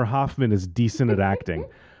Seymour Hoffman is decent at acting.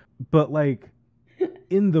 But, like,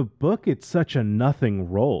 in the book, it's such a nothing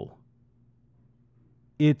role.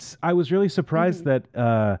 I was really surprised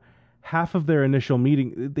that half of their initial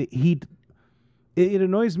meeting, it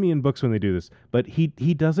annoys me in books when they do this, but he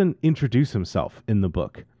doesn't introduce himself in the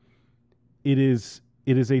book. It is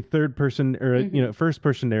a third person or first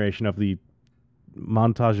person narration of the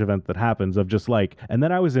montage event that happens of just like, and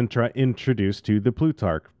then I was introduced to the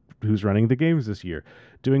Plutarch who's running the games this year,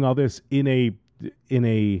 doing all this in a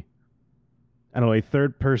I don't know, a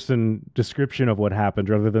third person description of what happened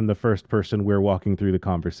rather than the first person we're walking through the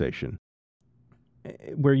conversation.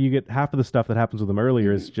 Where you get half of the stuff that happens with him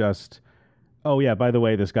earlier is just, oh yeah, by the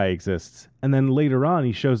way, this guy exists. And then later on,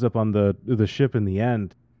 he shows up on the ship in the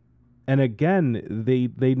end. And again,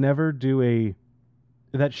 they never do a.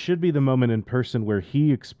 That should be the moment in person where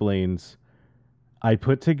he explains, I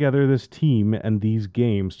put together this team and these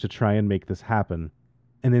games to try and make this happen.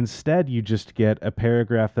 And instead, you just get a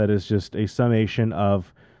paragraph that is just a summation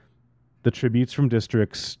of the tributes from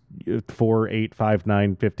districts 4, 8, 5,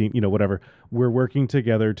 9, 15, whatever. We're working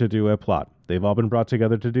together to do a plot. They've all been brought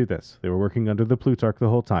together to do this. They were working under the Plutarch the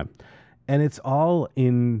whole time. And it's all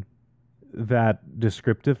in that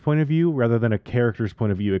descriptive point of view rather than a character's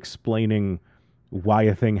point of view explaining why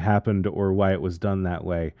a thing happened or why it was done that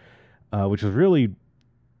way, which was really,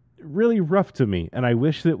 really rough to me. And I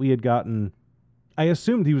wish that we had gotten... I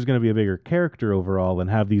assumed he was going to be a bigger character overall and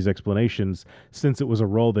have these explanations since it was a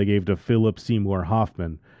role they gave to Philip Seymour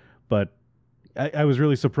Hoffman. But I was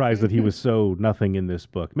really surprised that he was so nothing in this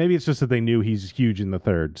book. Maybe it's just that they knew he's huge in the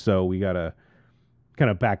third, so we got to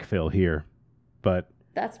kind of backfill here. But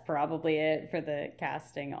that's probably it for the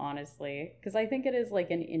casting, honestly, because I think it is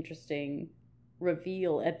like an interesting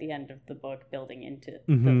reveal at the end of the book building into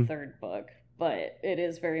the third book. But it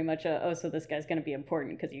is very much so this guy's going to be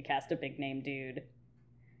important because you cast a big name dude.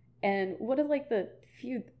 And what are like the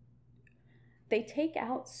few... They take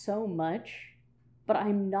out so much, but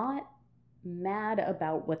I'm not mad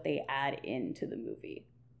about what they add into the movie.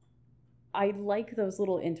 I like those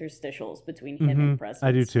little interstitials between him and President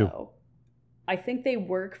I do too. Snow. I think they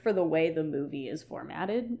work for the way the movie is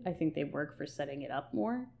formatted. I think they work for setting it up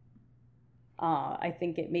more. I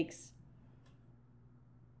think it makes...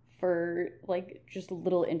 for like just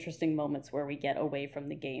little interesting moments where we get away from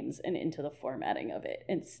the games and into the formatting of it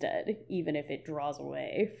instead, even if it draws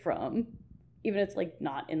away from, even if it's like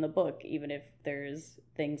not in the book, even if there's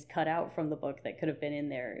things cut out from the book that could have been in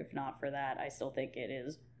there. If not for that, I still think it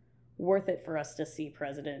is worth it for us to see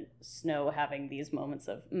President Snow having these moments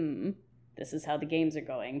of, this is how the games are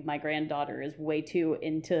going. My granddaughter is way too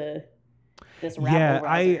into this rabble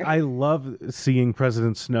rouser. I love seeing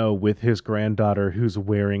President Snow with his granddaughter who's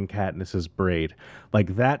wearing Katniss's braid.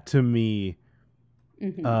 Like that to me,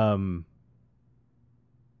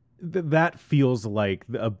 that feels like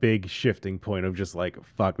a big shifting point of just like,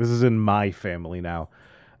 fuck, this is in my family now.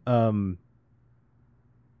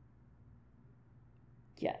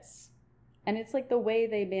 Yes. And it's like the way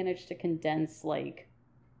they managed to condense like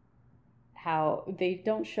how they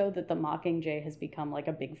don't show that the Mockingjay has become like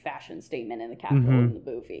a big fashion statement in the capital in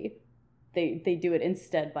the movie. They do it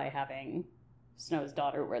instead by having Snow's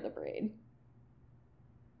daughter wear the braid.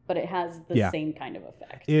 But it has the same kind of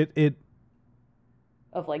effect. It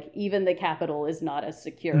of like even the capital is not as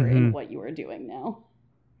secure in what you are doing now.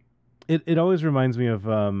 It always reminds me of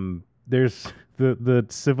there's the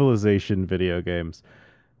Civilization video games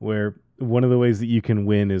where one of the ways that you can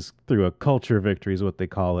win is through a culture victory is what they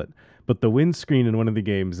call it. But the win screen in one of the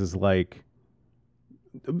games is like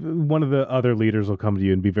one of the other leaders will come to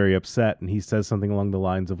you and be very upset, and he says something along the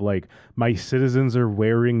lines of like, my citizens are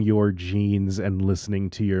wearing your jeans and listening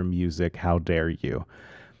to your music, how dare you.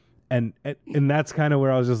 And that's kind of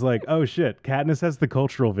where I was just like, oh shit, Katniss has the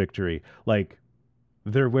cultural victory. Like,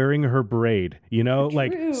 they're wearing her braid, True.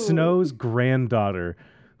 Like Snow's granddaughter,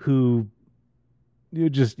 who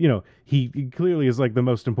he clearly is like the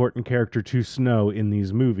most important character to Snow in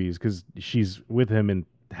these movies because she's with him in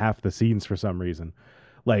half the scenes for some reason.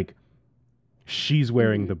 Like, she's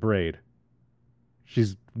wearing the braid.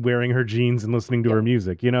 She's wearing her jeans and listening to her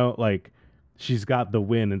music, like she's got the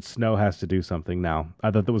win and Snow has to do something now.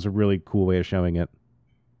 I thought that was a really cool way of showing it.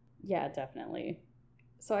 Yeah, definitely.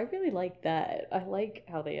 So I really like that. I like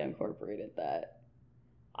how they incorporated that.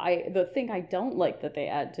 The thing I don't like that they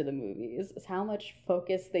add to the movies is how much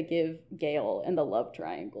focus they give Gale and the love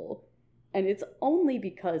triangle. And it's only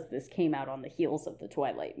because this came out on the heels of the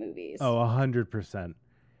Twilight movies. Oh, 100%.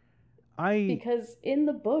 Because in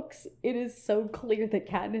the books, it is so clear that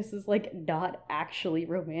Katniss is like not actually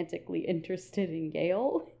romantically interested in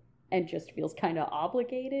Gale and just feels kind of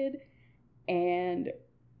obligated. And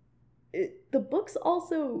the books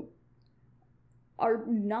also are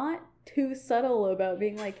not too subtle about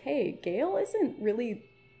being like, hey, Gale isn't really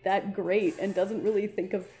that great and doesn't really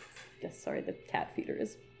think of... Sorry, the cat feeder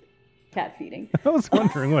is cat feeding. I was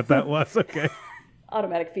wondering what that was. Okay.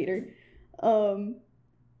 Automatic feeder.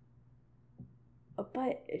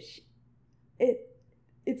 But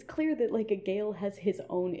it's clear that like a Gale has his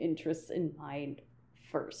own interests in mind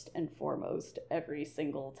first and foremost every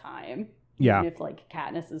single time. Yeah. Even if like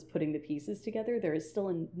Katniss is putting the pieces together, there is still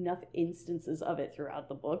enough instances of it throughout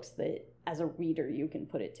the books that as a reader you can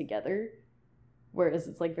put it together. Whereas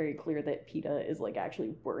it's like very clear that Peeta is like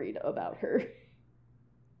actually worried about her.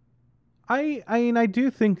 I mean, I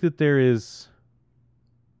do think that there is...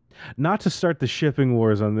 Not to start the shipping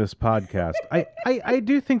wars on this podcast. I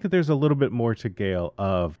do think that there's a little bit more to Gale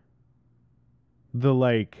of the,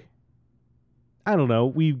 like, I don't know,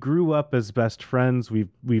 we grew up as best friends.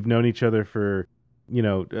 We've known each other for,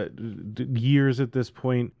 years at this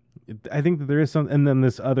point. I think that there is some, and then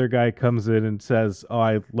this other guy comes in and says, "Oh,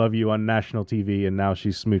 I love you" on national TV, and now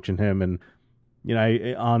she's smooching him, and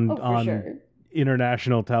on sure.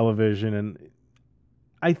 international television, and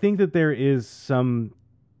I think that there is some.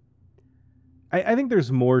 I think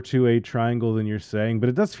there's more to a triangle than you're saying, but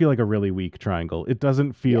it does feel like a really weak triangle. It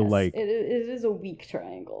doesn't feel like it is a weak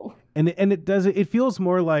triangle, and it feels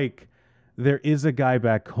more like there is a guy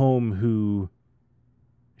back home who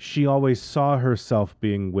she always saw herself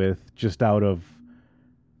being with just out of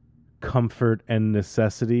comfort and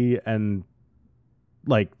necessity and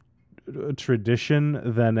like tradition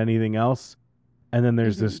than anything else. And then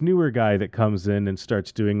there's this newer guy that comes in and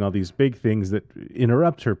starts doing all these big things that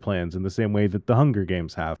interrupt her plans in the same way that the Hunger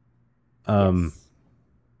Games have. Yes.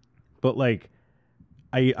 But like,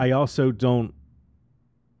 I also don't.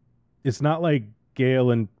 It's not like Gale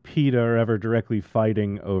and Peeta are ever directly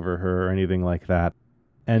fighting over her or anything like that.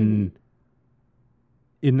 And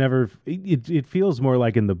it feels more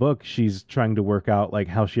like in the book she's trying to work out like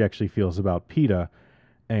how she actually feels about Peeta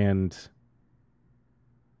and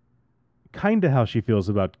kind of how she feels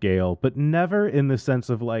about Gale, but never in the sense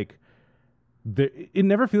of like it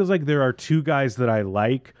never feels like there are two guys that I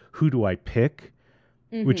like, who do I pick,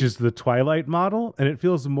 which is the Twilight model, and it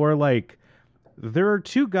feels more like there are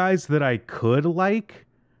two guys that I could like,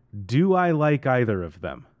 do I like either of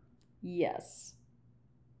them? Yes.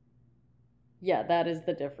 Yeah, that is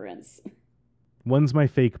the difference. One's my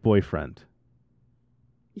fake boyfriend.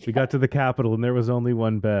 Yeah. We got to the Capitol and there was only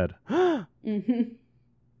one bed.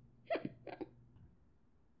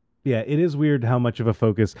 Yeah, it is weird how much of a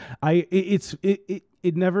focus. It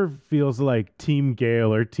never feels like Team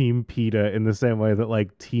Gale or Team Peeta in the same way that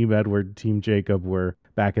like Team Edward, Team Jacob were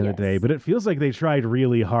back in the day. But it feels like they tried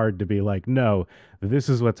really hard to be like, no, this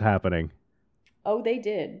is what's happening. Oh, they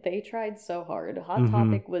did. They tried so hard. Hot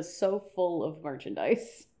Topic was so full of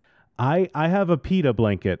merchandise. I have a Peeta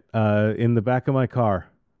blanket in the back of my car.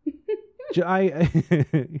 Josh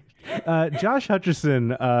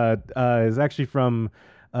Hutcherson is actually from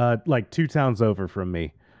like 2 towns over from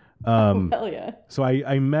me. Hell yeah. So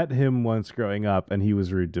I met him once growing up, and he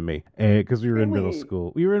was rude to me because we were in middle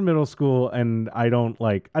school. We were in middle school, and I don't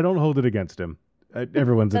hold it against him.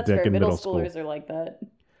 Everyone's a dick in middle school. Middle schoolers are like that.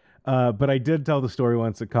 But I did tell the story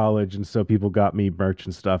once at college, and so people got me merch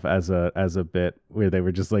and stuff as a bit where they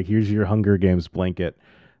were just like, "Here's your Hunger Games blanket."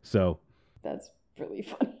 So that's really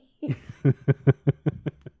funny.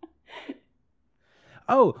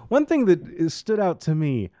 Oh, one thing that stood out to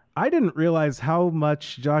me, I didn't realize how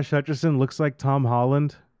much Josh Hutcherson looks like Tom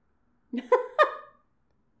Holland.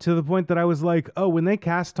 To the point that I was like, oh, when they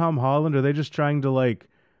cast Tom Holland, are they just trying to like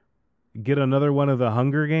get another one of the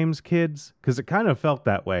Hunger Games kids? Because it kind of felt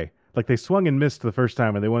that way. Like they swung and missed the first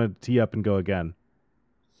time and they wanted to tee up and go again.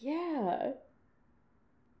 Yeah.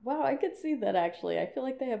 Wow, I could see that actually. I feel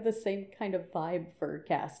like they have the same kind of vibe for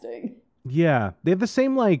casting. Yeah. They have the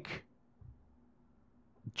same like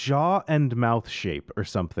jaw and mouth shape or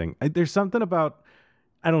something. There's something about,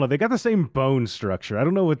 I don't know, they got the same bone structure. I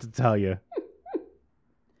don't know what to tell you.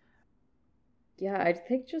 Yeah, I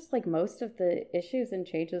think just like most of the issues and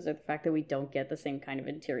changes are the fact that we don't get the same kind of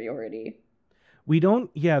interiority. We don't,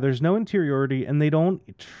 yeah, there's no interiority, and they don't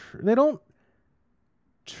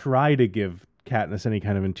try to give Katniss any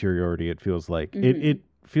kind of interiority, it feels like. It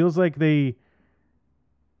feels like they,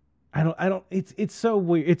 it's so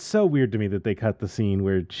weird. It's so weird to me that they cut the scene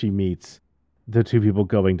where she meets the two people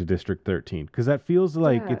going to District 13, because that feels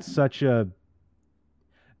like it's such a,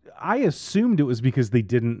 I assumed it was because they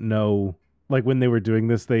didn't know, like when they were doing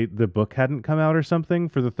this, the book hadn't come out or something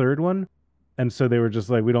for the third one. And so they were just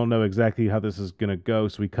like, we don't know exactly how this is going to go.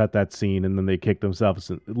 So we cut that scene, and then they kicked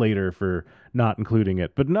themselves later for not including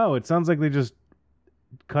it. But no, it sounds like they just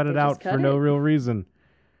cut it out for no real reason.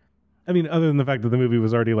 I mean, other than the fact that the movie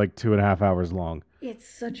was already like 2.5 hours long. It's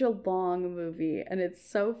such a long movie, and it's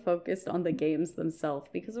so focused on the games themselves,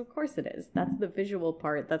 because of course it is. That's the visual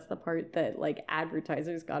part. That's the part that like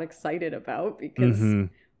advertisers got excited about, because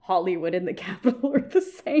Hollywood and the Capitol are the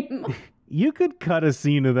same. You could cut a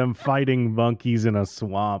scene of them fighting monkeys in a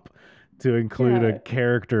swamp to include a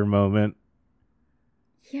character moment.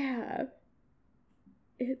 Yeah.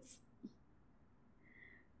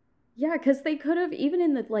 Yeah, because they could have, even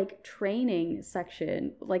in the like training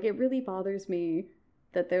section, like it really bothers me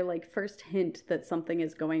that their like first hint that something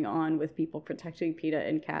is going on with people protecting Peeta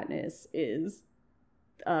and Katniss is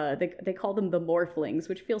they call them the Morphlings,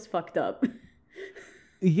 which feels fucked up.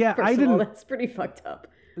 Yeah, First of all, that's pretty fucked up.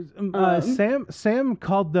 Sam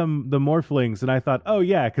called them the Morphlings, and I thought, oh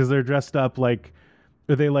yeah, because they're dressed up like,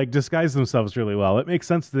 or they like disguise themselves really well. It makes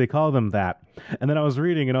sense that they call them that. And then I was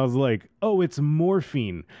reading, and I was like, oh, it's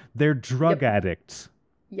morphine. They're drug addicts.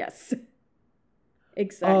 Yes,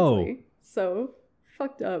 exactly. Oh. So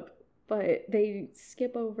fucked up, but they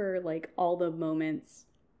skip over like all the moments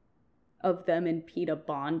of them and PETA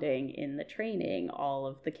bonding in the training, all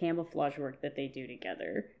of the camouflage work that they do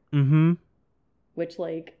together. Mm-hmm. Which,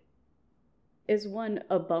 like, is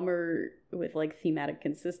a bummer with, like, thematic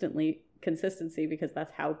consistency, because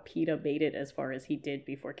that's how PETA made it as far as he did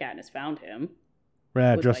before Katniss found him.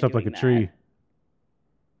 Right, dressed up like a tree.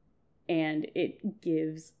 And it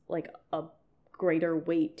gives, like, a greater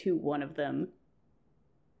weight to one of them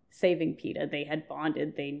saving PETA. They had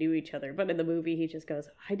bonded, they knew each other, but in the movie he just goes,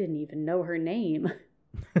 I didn't even know her name.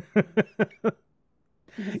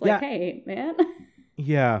 It's like, hey, man.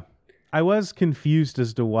 Yeah. I was confused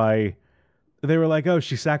as to why they were like, oh,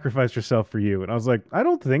 she sacrificed herself for you. And I was like, I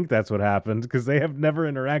don't think that's what happened, because they have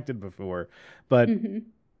never interacted before. But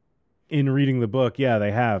in reading the book, yeah,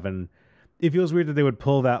 they have. And it feels weird that they would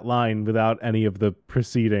pull that line without any of the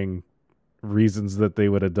preceding reasons that they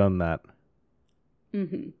would have done that.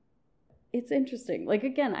 It's interesting. Like,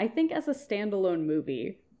 again, I think as a standalone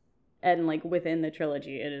movie, and like within the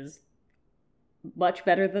trilogy, it is much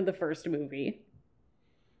better than the first movie.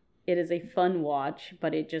 It is a fun watch,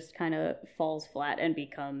 but it just kind of falls flat and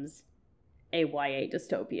becomes a YA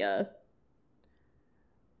dystopia.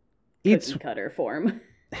 Cookie cutter form.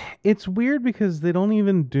 It's weird because they don't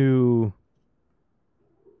even do.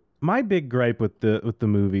 My big gripe with the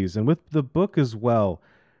movies and with the book as well,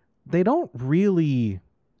 they don't really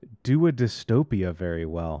do a dystopia very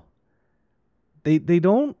well. They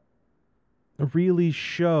don't really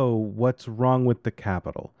show what's wrong with the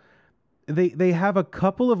Capitol. They have a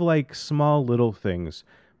couple of like small little things,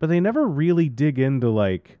 but they never really dig into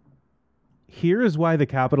like, here is why the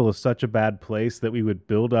Capitol is such a bad place that we would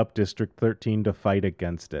build up District 13 to fight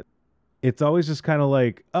against it. It's always just kind of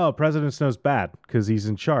like, oh, President Snow's bad because he's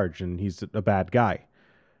in charge and he's a bad guy.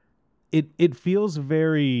 It feels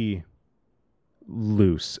very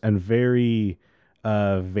loose and very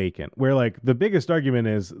vacant, where like the biggest argument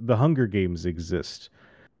is the Hunger Games exist.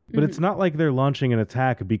 But it's not like they're launching an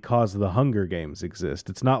attack because the Hunger Games exist.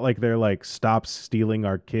 It's not like they're like, stop stealing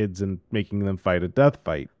our kids and making them fight a death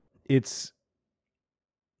fight. It's,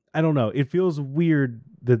 I don't know. It feels weird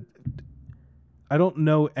that I don't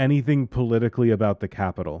know anything politically about the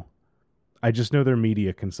Capitol. I just know their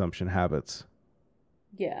media consumption habits.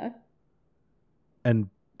 Yeah. And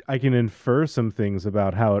I can infer some things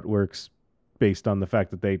about how it works based on the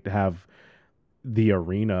fact that they have the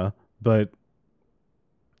arena, but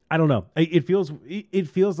I don't know. It feels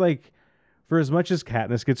like, for as much as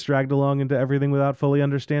Katniss gets dragged along into everything without fully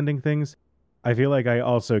understanding things, I feel like I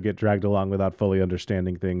also get dragged along without fully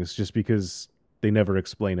understanding things, just because they never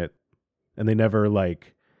explain it and they never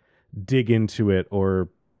like dig into it or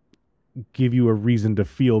give you a reason to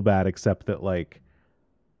feel bad, except that like,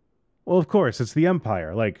 well, of course it's the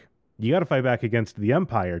Empire. Like, you got to fight back against the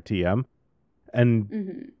Empire, TM,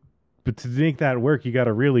 and. But to make that work, you got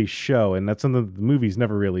to really show, and that's something that the movies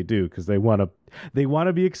never really do, because they want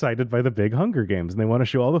to be excited by the big Hunger Games, and they want to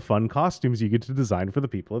show all the fun costumes you get to design for the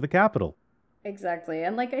people of the Capitol. Exactly,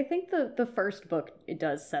 and like I think the first book, it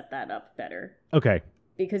does set that up better. Okay.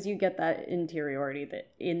 Because you get that interiority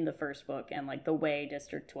that in the first book, and like the way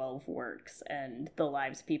District 12 works and the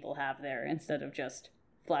lives people have there, instead of just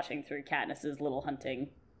flashing through Katniss's little hunting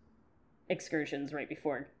excursions right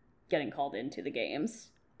before getting called into the games.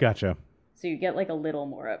 Gotcha. So you get like a little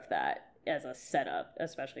more of that as a setup,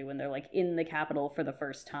 especially when they're like in the Capitol for the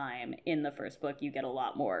first time. In the first book, you get a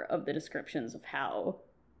lot more of the descriptions of how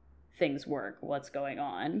things work, what's going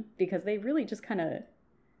on, because they really just kind of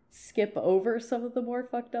skip over some of the more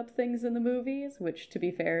fucked up things in the movies, which, to be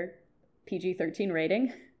fair, PG-13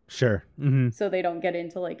 rating. Sure. Mm-hmm. So they don't get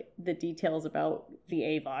into like the details about the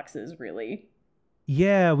Avoxes, really.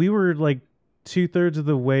 Yeah, we were like 2/3 of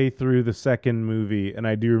the way through the second movie, and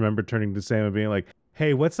I do remember turning to Sam and being like,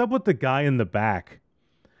 hey, what's up with the guy in the back?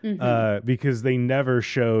 Because they never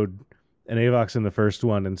showed an Avox in the first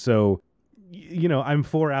one, and so, you know, I'm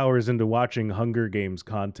 4 hours into watching Hunger Games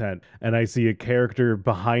content, and I see a character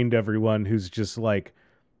behind everyone who's just like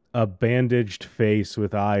a bandaged face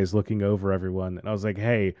with eyes looking over everyone, and I was like,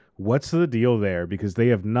 hey, what's the deal there? Because they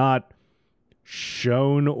have not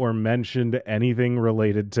shown or mentioned anything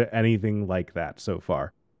related to anything like that so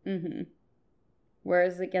far.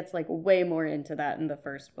 Whereas it gets like way more into that in the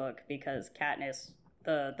first book, because Katniss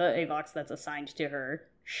the Avox that's assigned to her,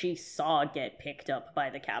 she saw get picked up by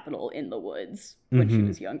the Capitol in the woods when she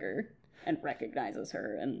was younger, and recognizes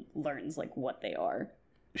her and learns like what they are.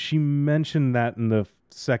 She mentioned that in the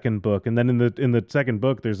second book, and then in the second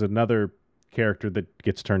book, there's another character that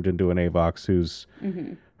gets turned into an Avox, who's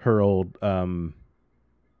her old,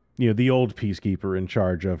 the old peacekeeper in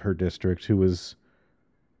charge of her district, who was,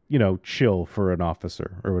 chill for an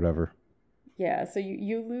officer or whatever. Yeah, so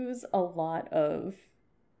you lose a lot of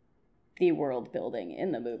the world building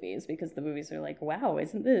in the movies, because the movies are like, wow,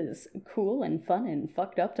 isn't this cool and fun and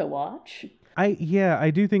fucked up to watch?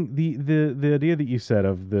 I do think the idea that you said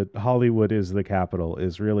of that Hollywood is the capital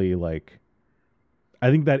is really like,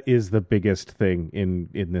 I think that is the biggest thing in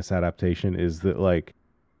this adaptation, is that like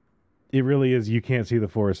it really is, you can't see the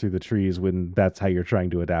forest through the trees when that's how you're trying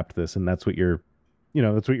to adapt this, and that's what your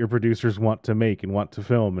producers want to make and want to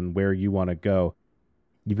film and where you want to go.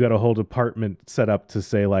 You've got a whole department set up to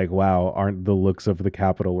say like, wow, aren't the looks of the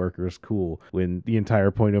Capitol workers cool? When the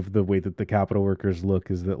entire point of the way that the Capitol workers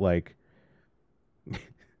look is that like,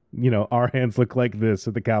 our hands look like this,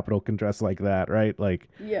 so the Capitol can dress like that, right? Like,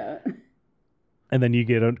 yeah. And then you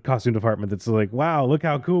get a costume department that's like, wow, look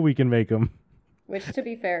how cool we can make them. Which, to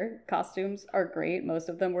be fair, costumes are great. Most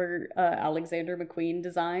of them were Alexander McQueen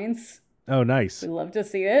designs. Oh, nice. We love to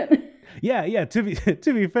see it. Yeah. To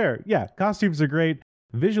be fair, yeah, costumes are great.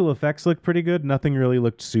 Visual effects look pretty good. Nothing really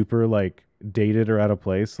looked super like dated or out of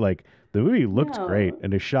place. Like the movie looked great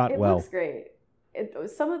and is shot well. It looks great.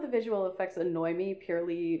 Some of the visual effects annoy me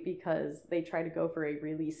purely because they try to go for a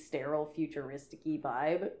really sterile, futuristic-y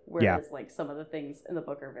vibe, whereas like some of the things in the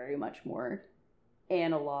book are very much more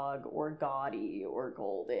analog or gaudy or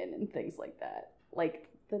golden and things like that. Like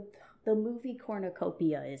the movie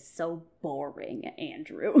Cornucopia is so boring,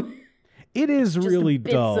 Andrew. It is just really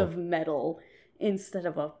bits dull. Of metal instead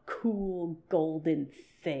of a cool golden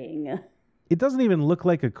thing. It doesn't even look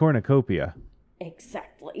like a cornucopia.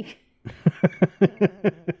 Exactly.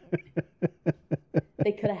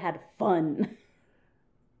 They could have had fun.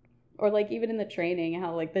 Or like even in the training,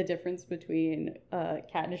 how like the difference between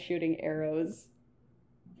Katniss shooting arrows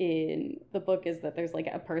in the book is that there's like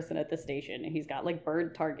a person at the station and he's got like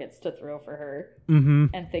bird targets to throw for her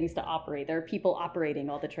and things to operate. There are people operating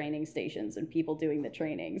all the training stations and people doing the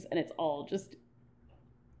trainings, and it's all just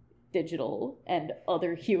digital and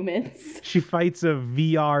other humans. She fights a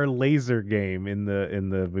VR laser game in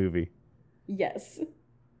the movie. Yes.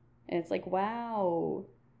 And it's like, wow,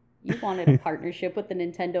 you wanted a partnership with the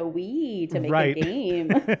Nintendo Wii to make a game.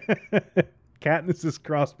 Katniss's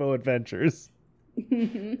Crossbow Adventures.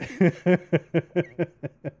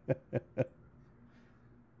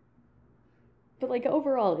 But like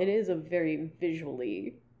overall, it is a very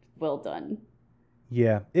visually well done.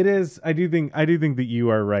 Yeah, it is. I do think that you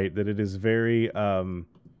are right, that it is very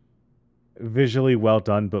visually well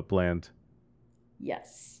done but bland.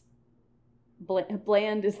 Yes.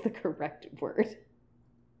 Bland is the correct word.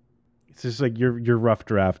 It's just like your rough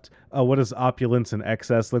draft. What does opulence and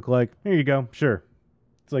excess look like? Here you go. Sure.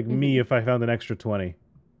 It's like me if I found an extra 20.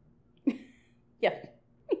 Yeah.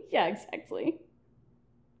 Yeah, exactly.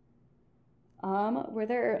 Were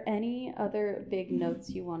there any other big notes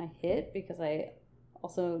you want to hit? Because I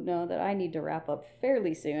also know that I need to wrap up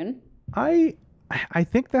fairly soon. I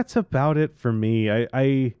think that's about it for me.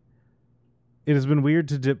 It has been weird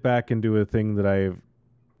to dip back and do a thing that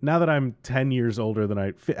now that I'm 10 years older than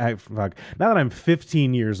now that I'm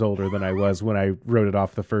 15 years older than I was when I wrote it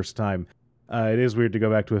off the first time. It is weird to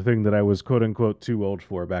go back to a thing that I was quote unquote too old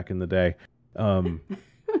for back in the day.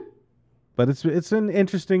 But it's been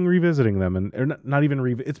interesting revisiting them,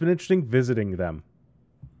 it's been interesting visiting them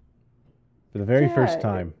for the very first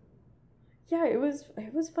time. Yeah, it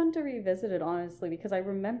was fun to revisit it, honestly, because I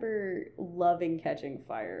remember loving Catching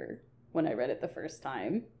Fire when I read it the first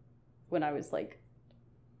time, when I was like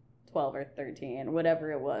 12 or 13,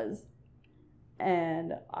 whatever it was.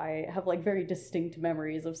 And I have like very distinct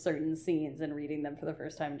memories of certain scenes and reading them for the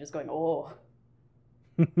first time and just going, oh.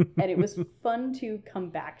 And it was fun to come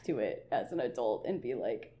back to it as an adult and be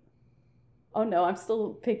like, oh no, I'm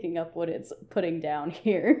still picking up what it's putting down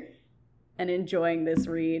here and enjoying this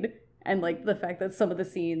read. And like the fact that some of the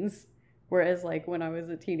scenes, whereas like when I was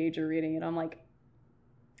a teenager reading it, I'm like,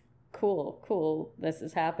 cool, this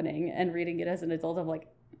is happening. And reading it as an adult, I'm like,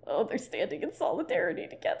 oh, they're standing in solidarity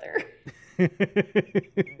together.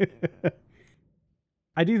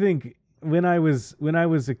 I do think when I was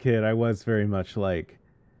a kid, I was very much like,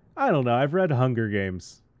 I don't know, I've read Hunger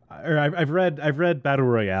Games, or I've read Battle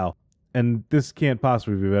Royale, and this can't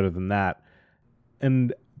possibly be better than that.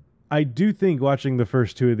 And I do think watching the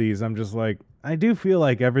first two of these, I'm just like, I do feel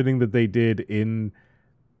like everything that they did in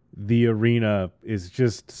the arena is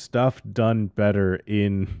just stuff done better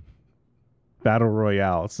in Battle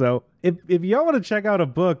Royale. So if y'all want to check out a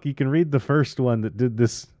book, you can read the first one that did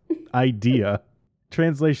this idea.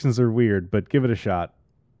 Translations are weird, but give it a shot.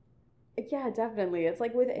 Yeah, definitely. It's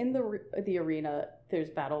like within the arena, there's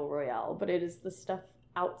Battle Royale, but it is the stuff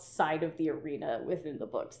outside of the arena within the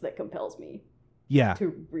books that compels me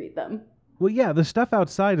to read them. Well, yeah, the stuff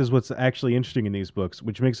outside is what's actually interesting in these books,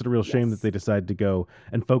 which makes it a real shame that they decide to go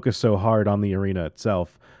and focus so hard on the arena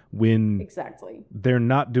itself when they're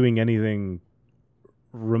not doing anything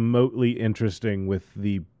remotely interesting with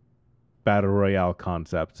the Battle Royale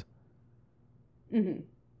concept. Mm-hmm.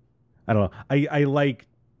 I don't know.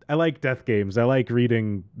 I like death games. I like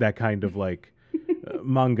reading that kind of like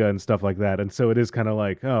manga and stuff like that. And so it is kind of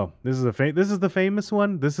like, oh, this is the famous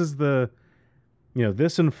one. This is the,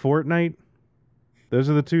 this and Fortnite. Those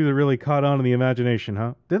are the two that really caught on in the imagination,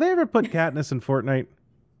 huh? Did they ever put Katniss in Fortnite?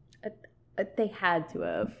 They had to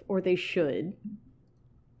have, or they should.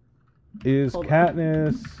 Is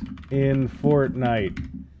Katniss in Fortnite?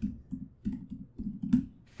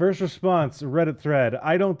 First response, Reddit thread.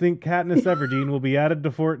 I don't think Katniss Everdeen will be added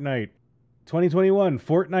to Fortnite. 2021,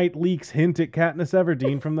 Fortnite leaks hint at Katniss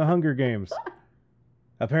Everdeen from the Hunger Games.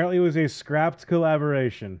 Apparently it was a scrapped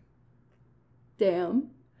collaboration. Damn.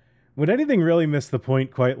 Would anything really miss the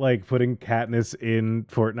point quite like putting Katniss in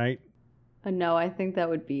Fortnite? No, I think that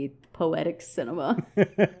would be poetic cinema.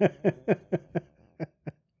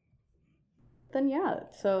 Then yeah,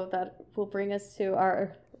 so that will bring us to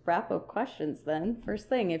our wrap-up questions then. First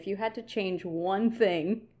thing, if you had to change one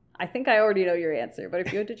thing, I think I already know your answer, but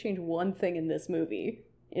if you had to change one thing in this movie,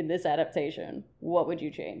 in this adaptation, what would you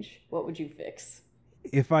change? What would you fix?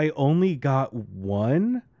 If I only got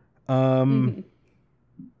one, I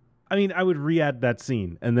mean, I would re-add that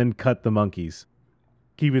scene and then cut the monkeys.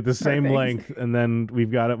 Keep it the same length, and then we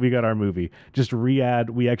got our movie. Just re-add,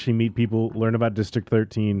 we actually meet people, learn about District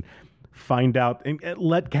 13, find out, and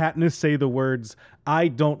let Katniss say the words, I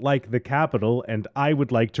don't like the Capitol, and I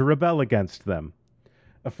would like to rebel against them.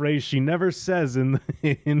 A phrase she never says in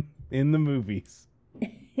the movies.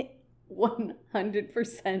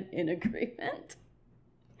 100% in agreement.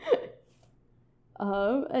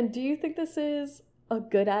 And do you think this is a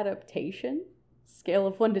good adaptation? Scale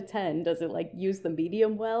of 1 to 10, does it like use the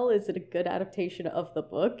medium well? Is it a good adaptation of the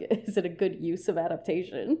book? Is it a good use of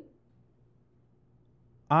adaptation?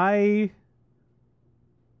 I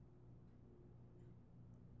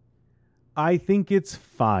think it's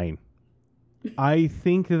fine. I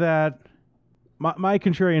think that my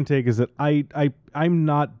contrarian take is that I'm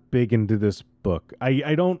not big into this book.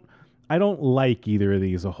 I don't like either of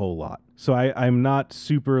these a whole lot. So I'm not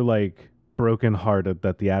super like brokenhearted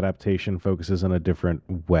that the adaptation focuses in a different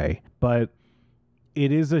way. But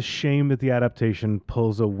it is a shame that the adaptation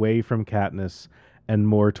pulls away from Katniss and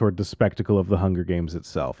more toward the spectacle of the Hunger Games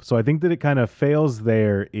itself. So I think that it kind of fails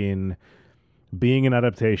there in being an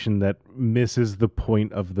adaptation that misses the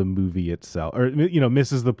point of the movie itself, or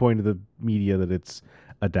misses the point of the media that it's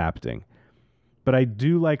adapting. But I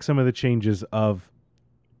do like some of the changes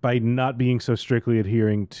by not being so strictly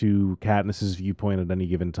adhering to Katniss's viewpoint at any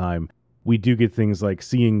given time. We do get things like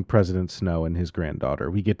seeing President Snow and his granddaughter.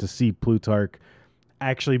 We get to see Plutarch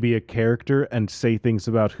actually be a character and say things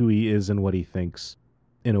about who he is and what he thinks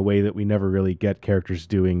in a way that we never really get characters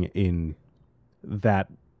doing in that,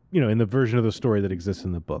 in the version of the story that exists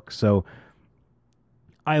in the book. So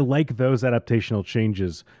I like those adaptational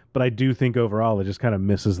changes, but I do think overall it just kind of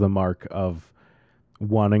misses the mark of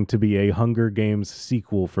wanting to be a Hunger Games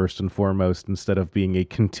sequel first and foremost, instead of being a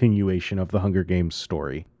continuation of the Hunger Games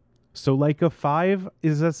story. So like a 5,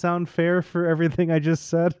 does that sound fair for everything I just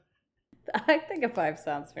said? I think a 5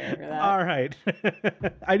 sounds fair for that. All right.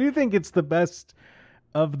 I do think it's the best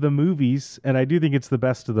of the movies, and I do think it's the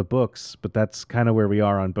best of the books, but that's kind of where we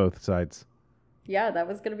are on both sides. Yeah, that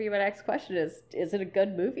was going to be my next question is it a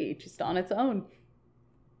good movie just on its own?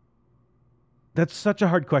 That's such a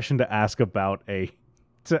hard question to ask about a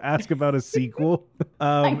sequel.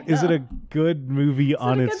 Is it a good movie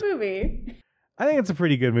on its... Is it a good movie? I think it's a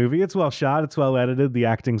pretty good movie. It's well shot. It's well edited. The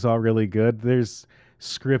acting's all really good. There's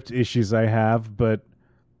script issues I have, but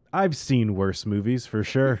I've seen worse movies for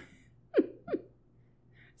sure.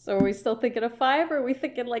 So are we still thinking a 5 or are we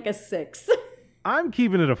thinking like a 6? I'm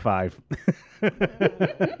keeping it a 5.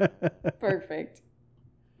 Perfect.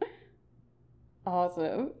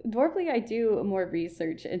 Awesome. Normally I do more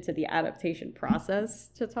research into the adaptation process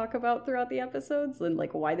to talk about throughout the episodes and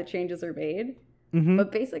like why the changes are made. Mm-hmm.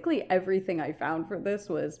 But basically everything I found for this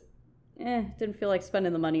was, didn't feel like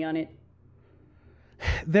spending the money on it.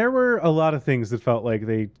 There were a lot of things that felt like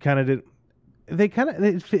they kind of did. they kind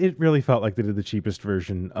of it really felt like they did the cheapest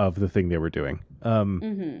version of the thing they were doing.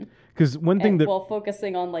 Because one thing that while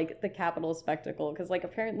focusing on like the capital spectacle, because like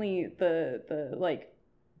apparently the like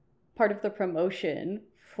part of the promotion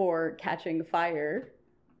for Catching Fire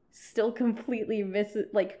still completely misses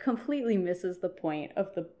the point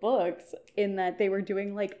of the books, in that they were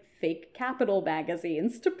doing like fake Capital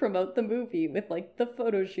magazines to promote the movie with like the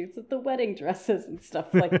photo shoots of the wedding dresses and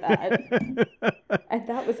stuff like that. And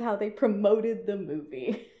that was how they promoted the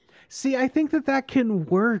movie. See, I think that can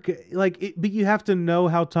work, but you have to know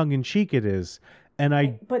how tongue-in-cheek it is, and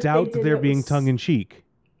I doubt they're being tongue-in-cheek.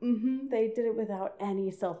 They did it without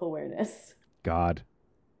any self-awareness. God.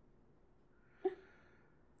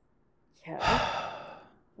 Yeah.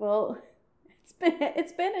 Well,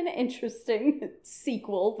 it's been an interesting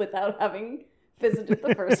sequel without having visited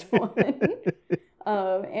the first one.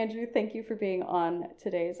 Andrew, thank you for being on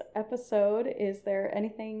today's episode. Is there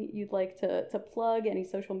anything you'd like to plug? Any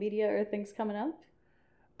social media or things coming up?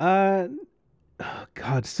 Oh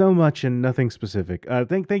God, so much and nothing specific.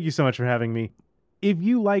 Thank you so much for having me. If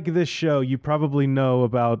you like this show, you probably know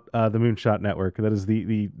about the Moonshot Network. That is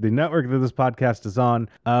the network that this podcast is on.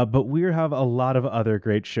 But we have a lot of other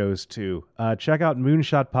great shows too. Check out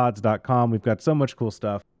moonshotpods.com. We've got so much cool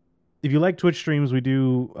stuff. If you like Twitch streams, we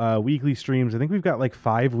do weekly streams. I think we've got like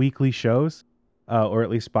 5 weekly shows, or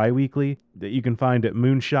at least bi-weekly, that you can find at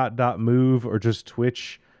moonshot.move or just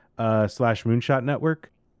Twitch /Moonshot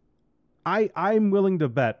Network. I'm willing to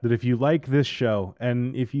bet that if you like this show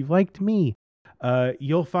and if you liked me,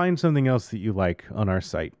 you'll find something else that you like on our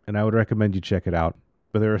site, and I would recommend you check it out.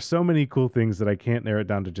 But there are so many cool things that I can't narrow it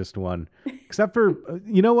down to just one. Except for,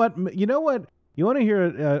 you know what? You want to hear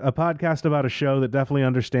a podcast about a show that definitely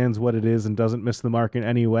understands what it is and doesn't miss the mark in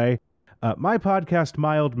any way? My podcast,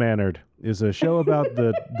 Mild Mannered, is a show about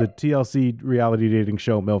the TLC reality dating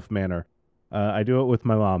show MILF Manor. I do it with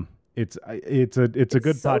my mom. It's a good so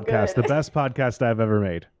podcast, good. The best podcast I've ever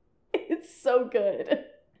made. It's so good.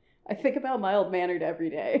 I think about Mild Mannered every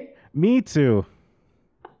day. Me too.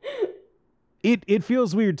 It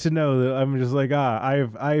feels weird to know that I'm just like,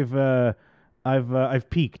 I've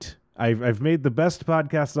peaked. I've made the best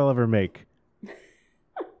podcast I'll ever make.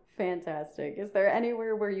 Fantastic. Is there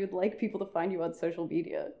anywhere where you'd like people to find you on social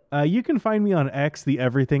media? You can find me on X, the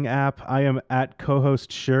Everything app. I am at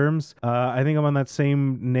co-host Sherms. I think I'm on that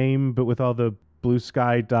same name, but with all the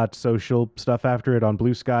bluesky.social stuff after it on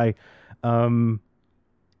Blue Sky.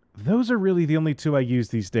 Those are really the only 2 I use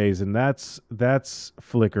these days, and that's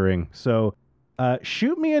flickering. So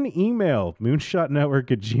shoot me an email,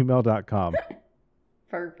 moonshotnetwork@gmail.com.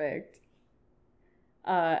 Perfect.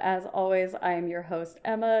 As always, I am your host,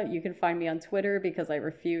 Emma. You can find me on Twitter because I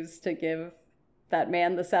refuse to give that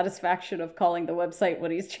man the satisfaction of calling the website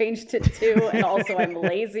what he's changed it to, and also I'm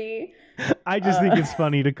lazy. I just think it's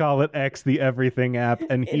funny to call it X, the Everything app,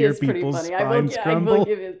 and hear people's spines crumble. I will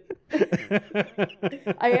give it.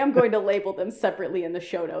 I am going to label them separately in the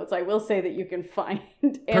show notes. I will say that you can find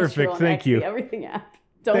Andrew on X, the Everything app.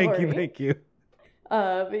 Don't worry. Thank you.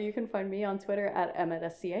 But you can find me on Twitter at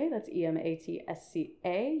EmmaTSCA. That's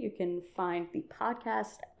EMATSCA. You can find the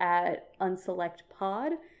podcast at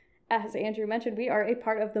UnselectPod. As Andrew mentioned, we are a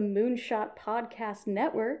part of the Moonshot Podcast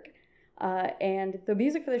Network. And the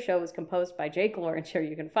music for the show was composed by Jake Lawrencer.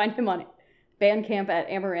 You can find him on Bandcamp at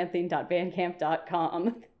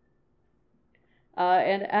amaranthine.bandcamp.com.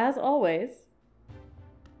 And as always,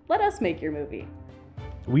 let us make your movie.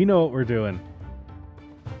 We know what we're doing.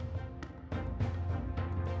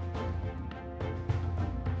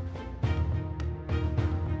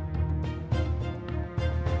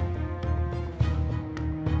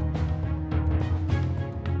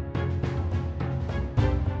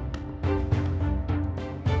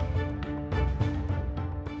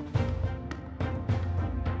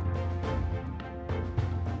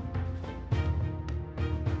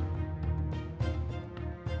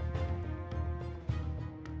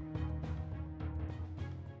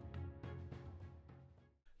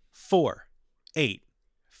 Four, 8,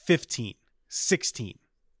 15, 16,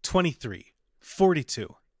 23,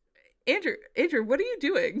 42. Andrew, what are you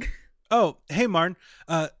doing? Oh, hey, Marn.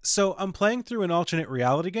 So I'm playing through an alternate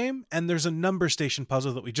reality game, and there's a number station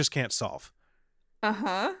puzzle that we just can't solve.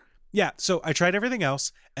 Uh-huh. Yeah, so I tried everything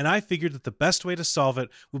else, and I figured that the best way to solve it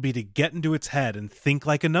would be to get into its head and think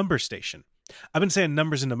like a number station. I've been saying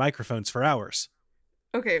numbers into microphones for hours.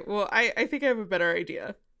 Okay, well, I think I have a better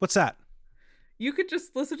idea. What's that? You could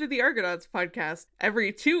just listen to the Argonauts podcast.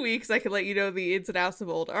 Every 2 weeks, I can let you know the ins and outs of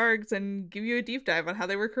old ARGs and give you a deep dive on how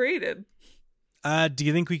they were created. Do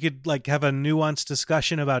you think we could have a nuanced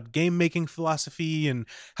discussion about game making philosophy and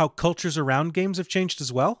how cultures around games have changed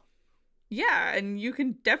as well? Yeah, and you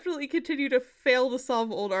can definitely continue to fail to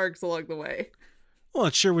solve old args along the way. Well,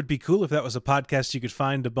 it sure would be cool if that was a podcast you could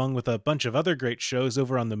find among with a bunch of other great shows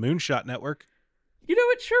over on the Moonshot Network. You know,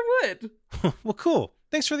 it sure would. Well, cool.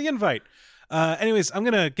 Thanks for the invite. Anyways, I'm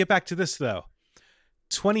going to get back to this, though.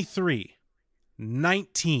 23,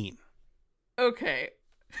 19. Okay,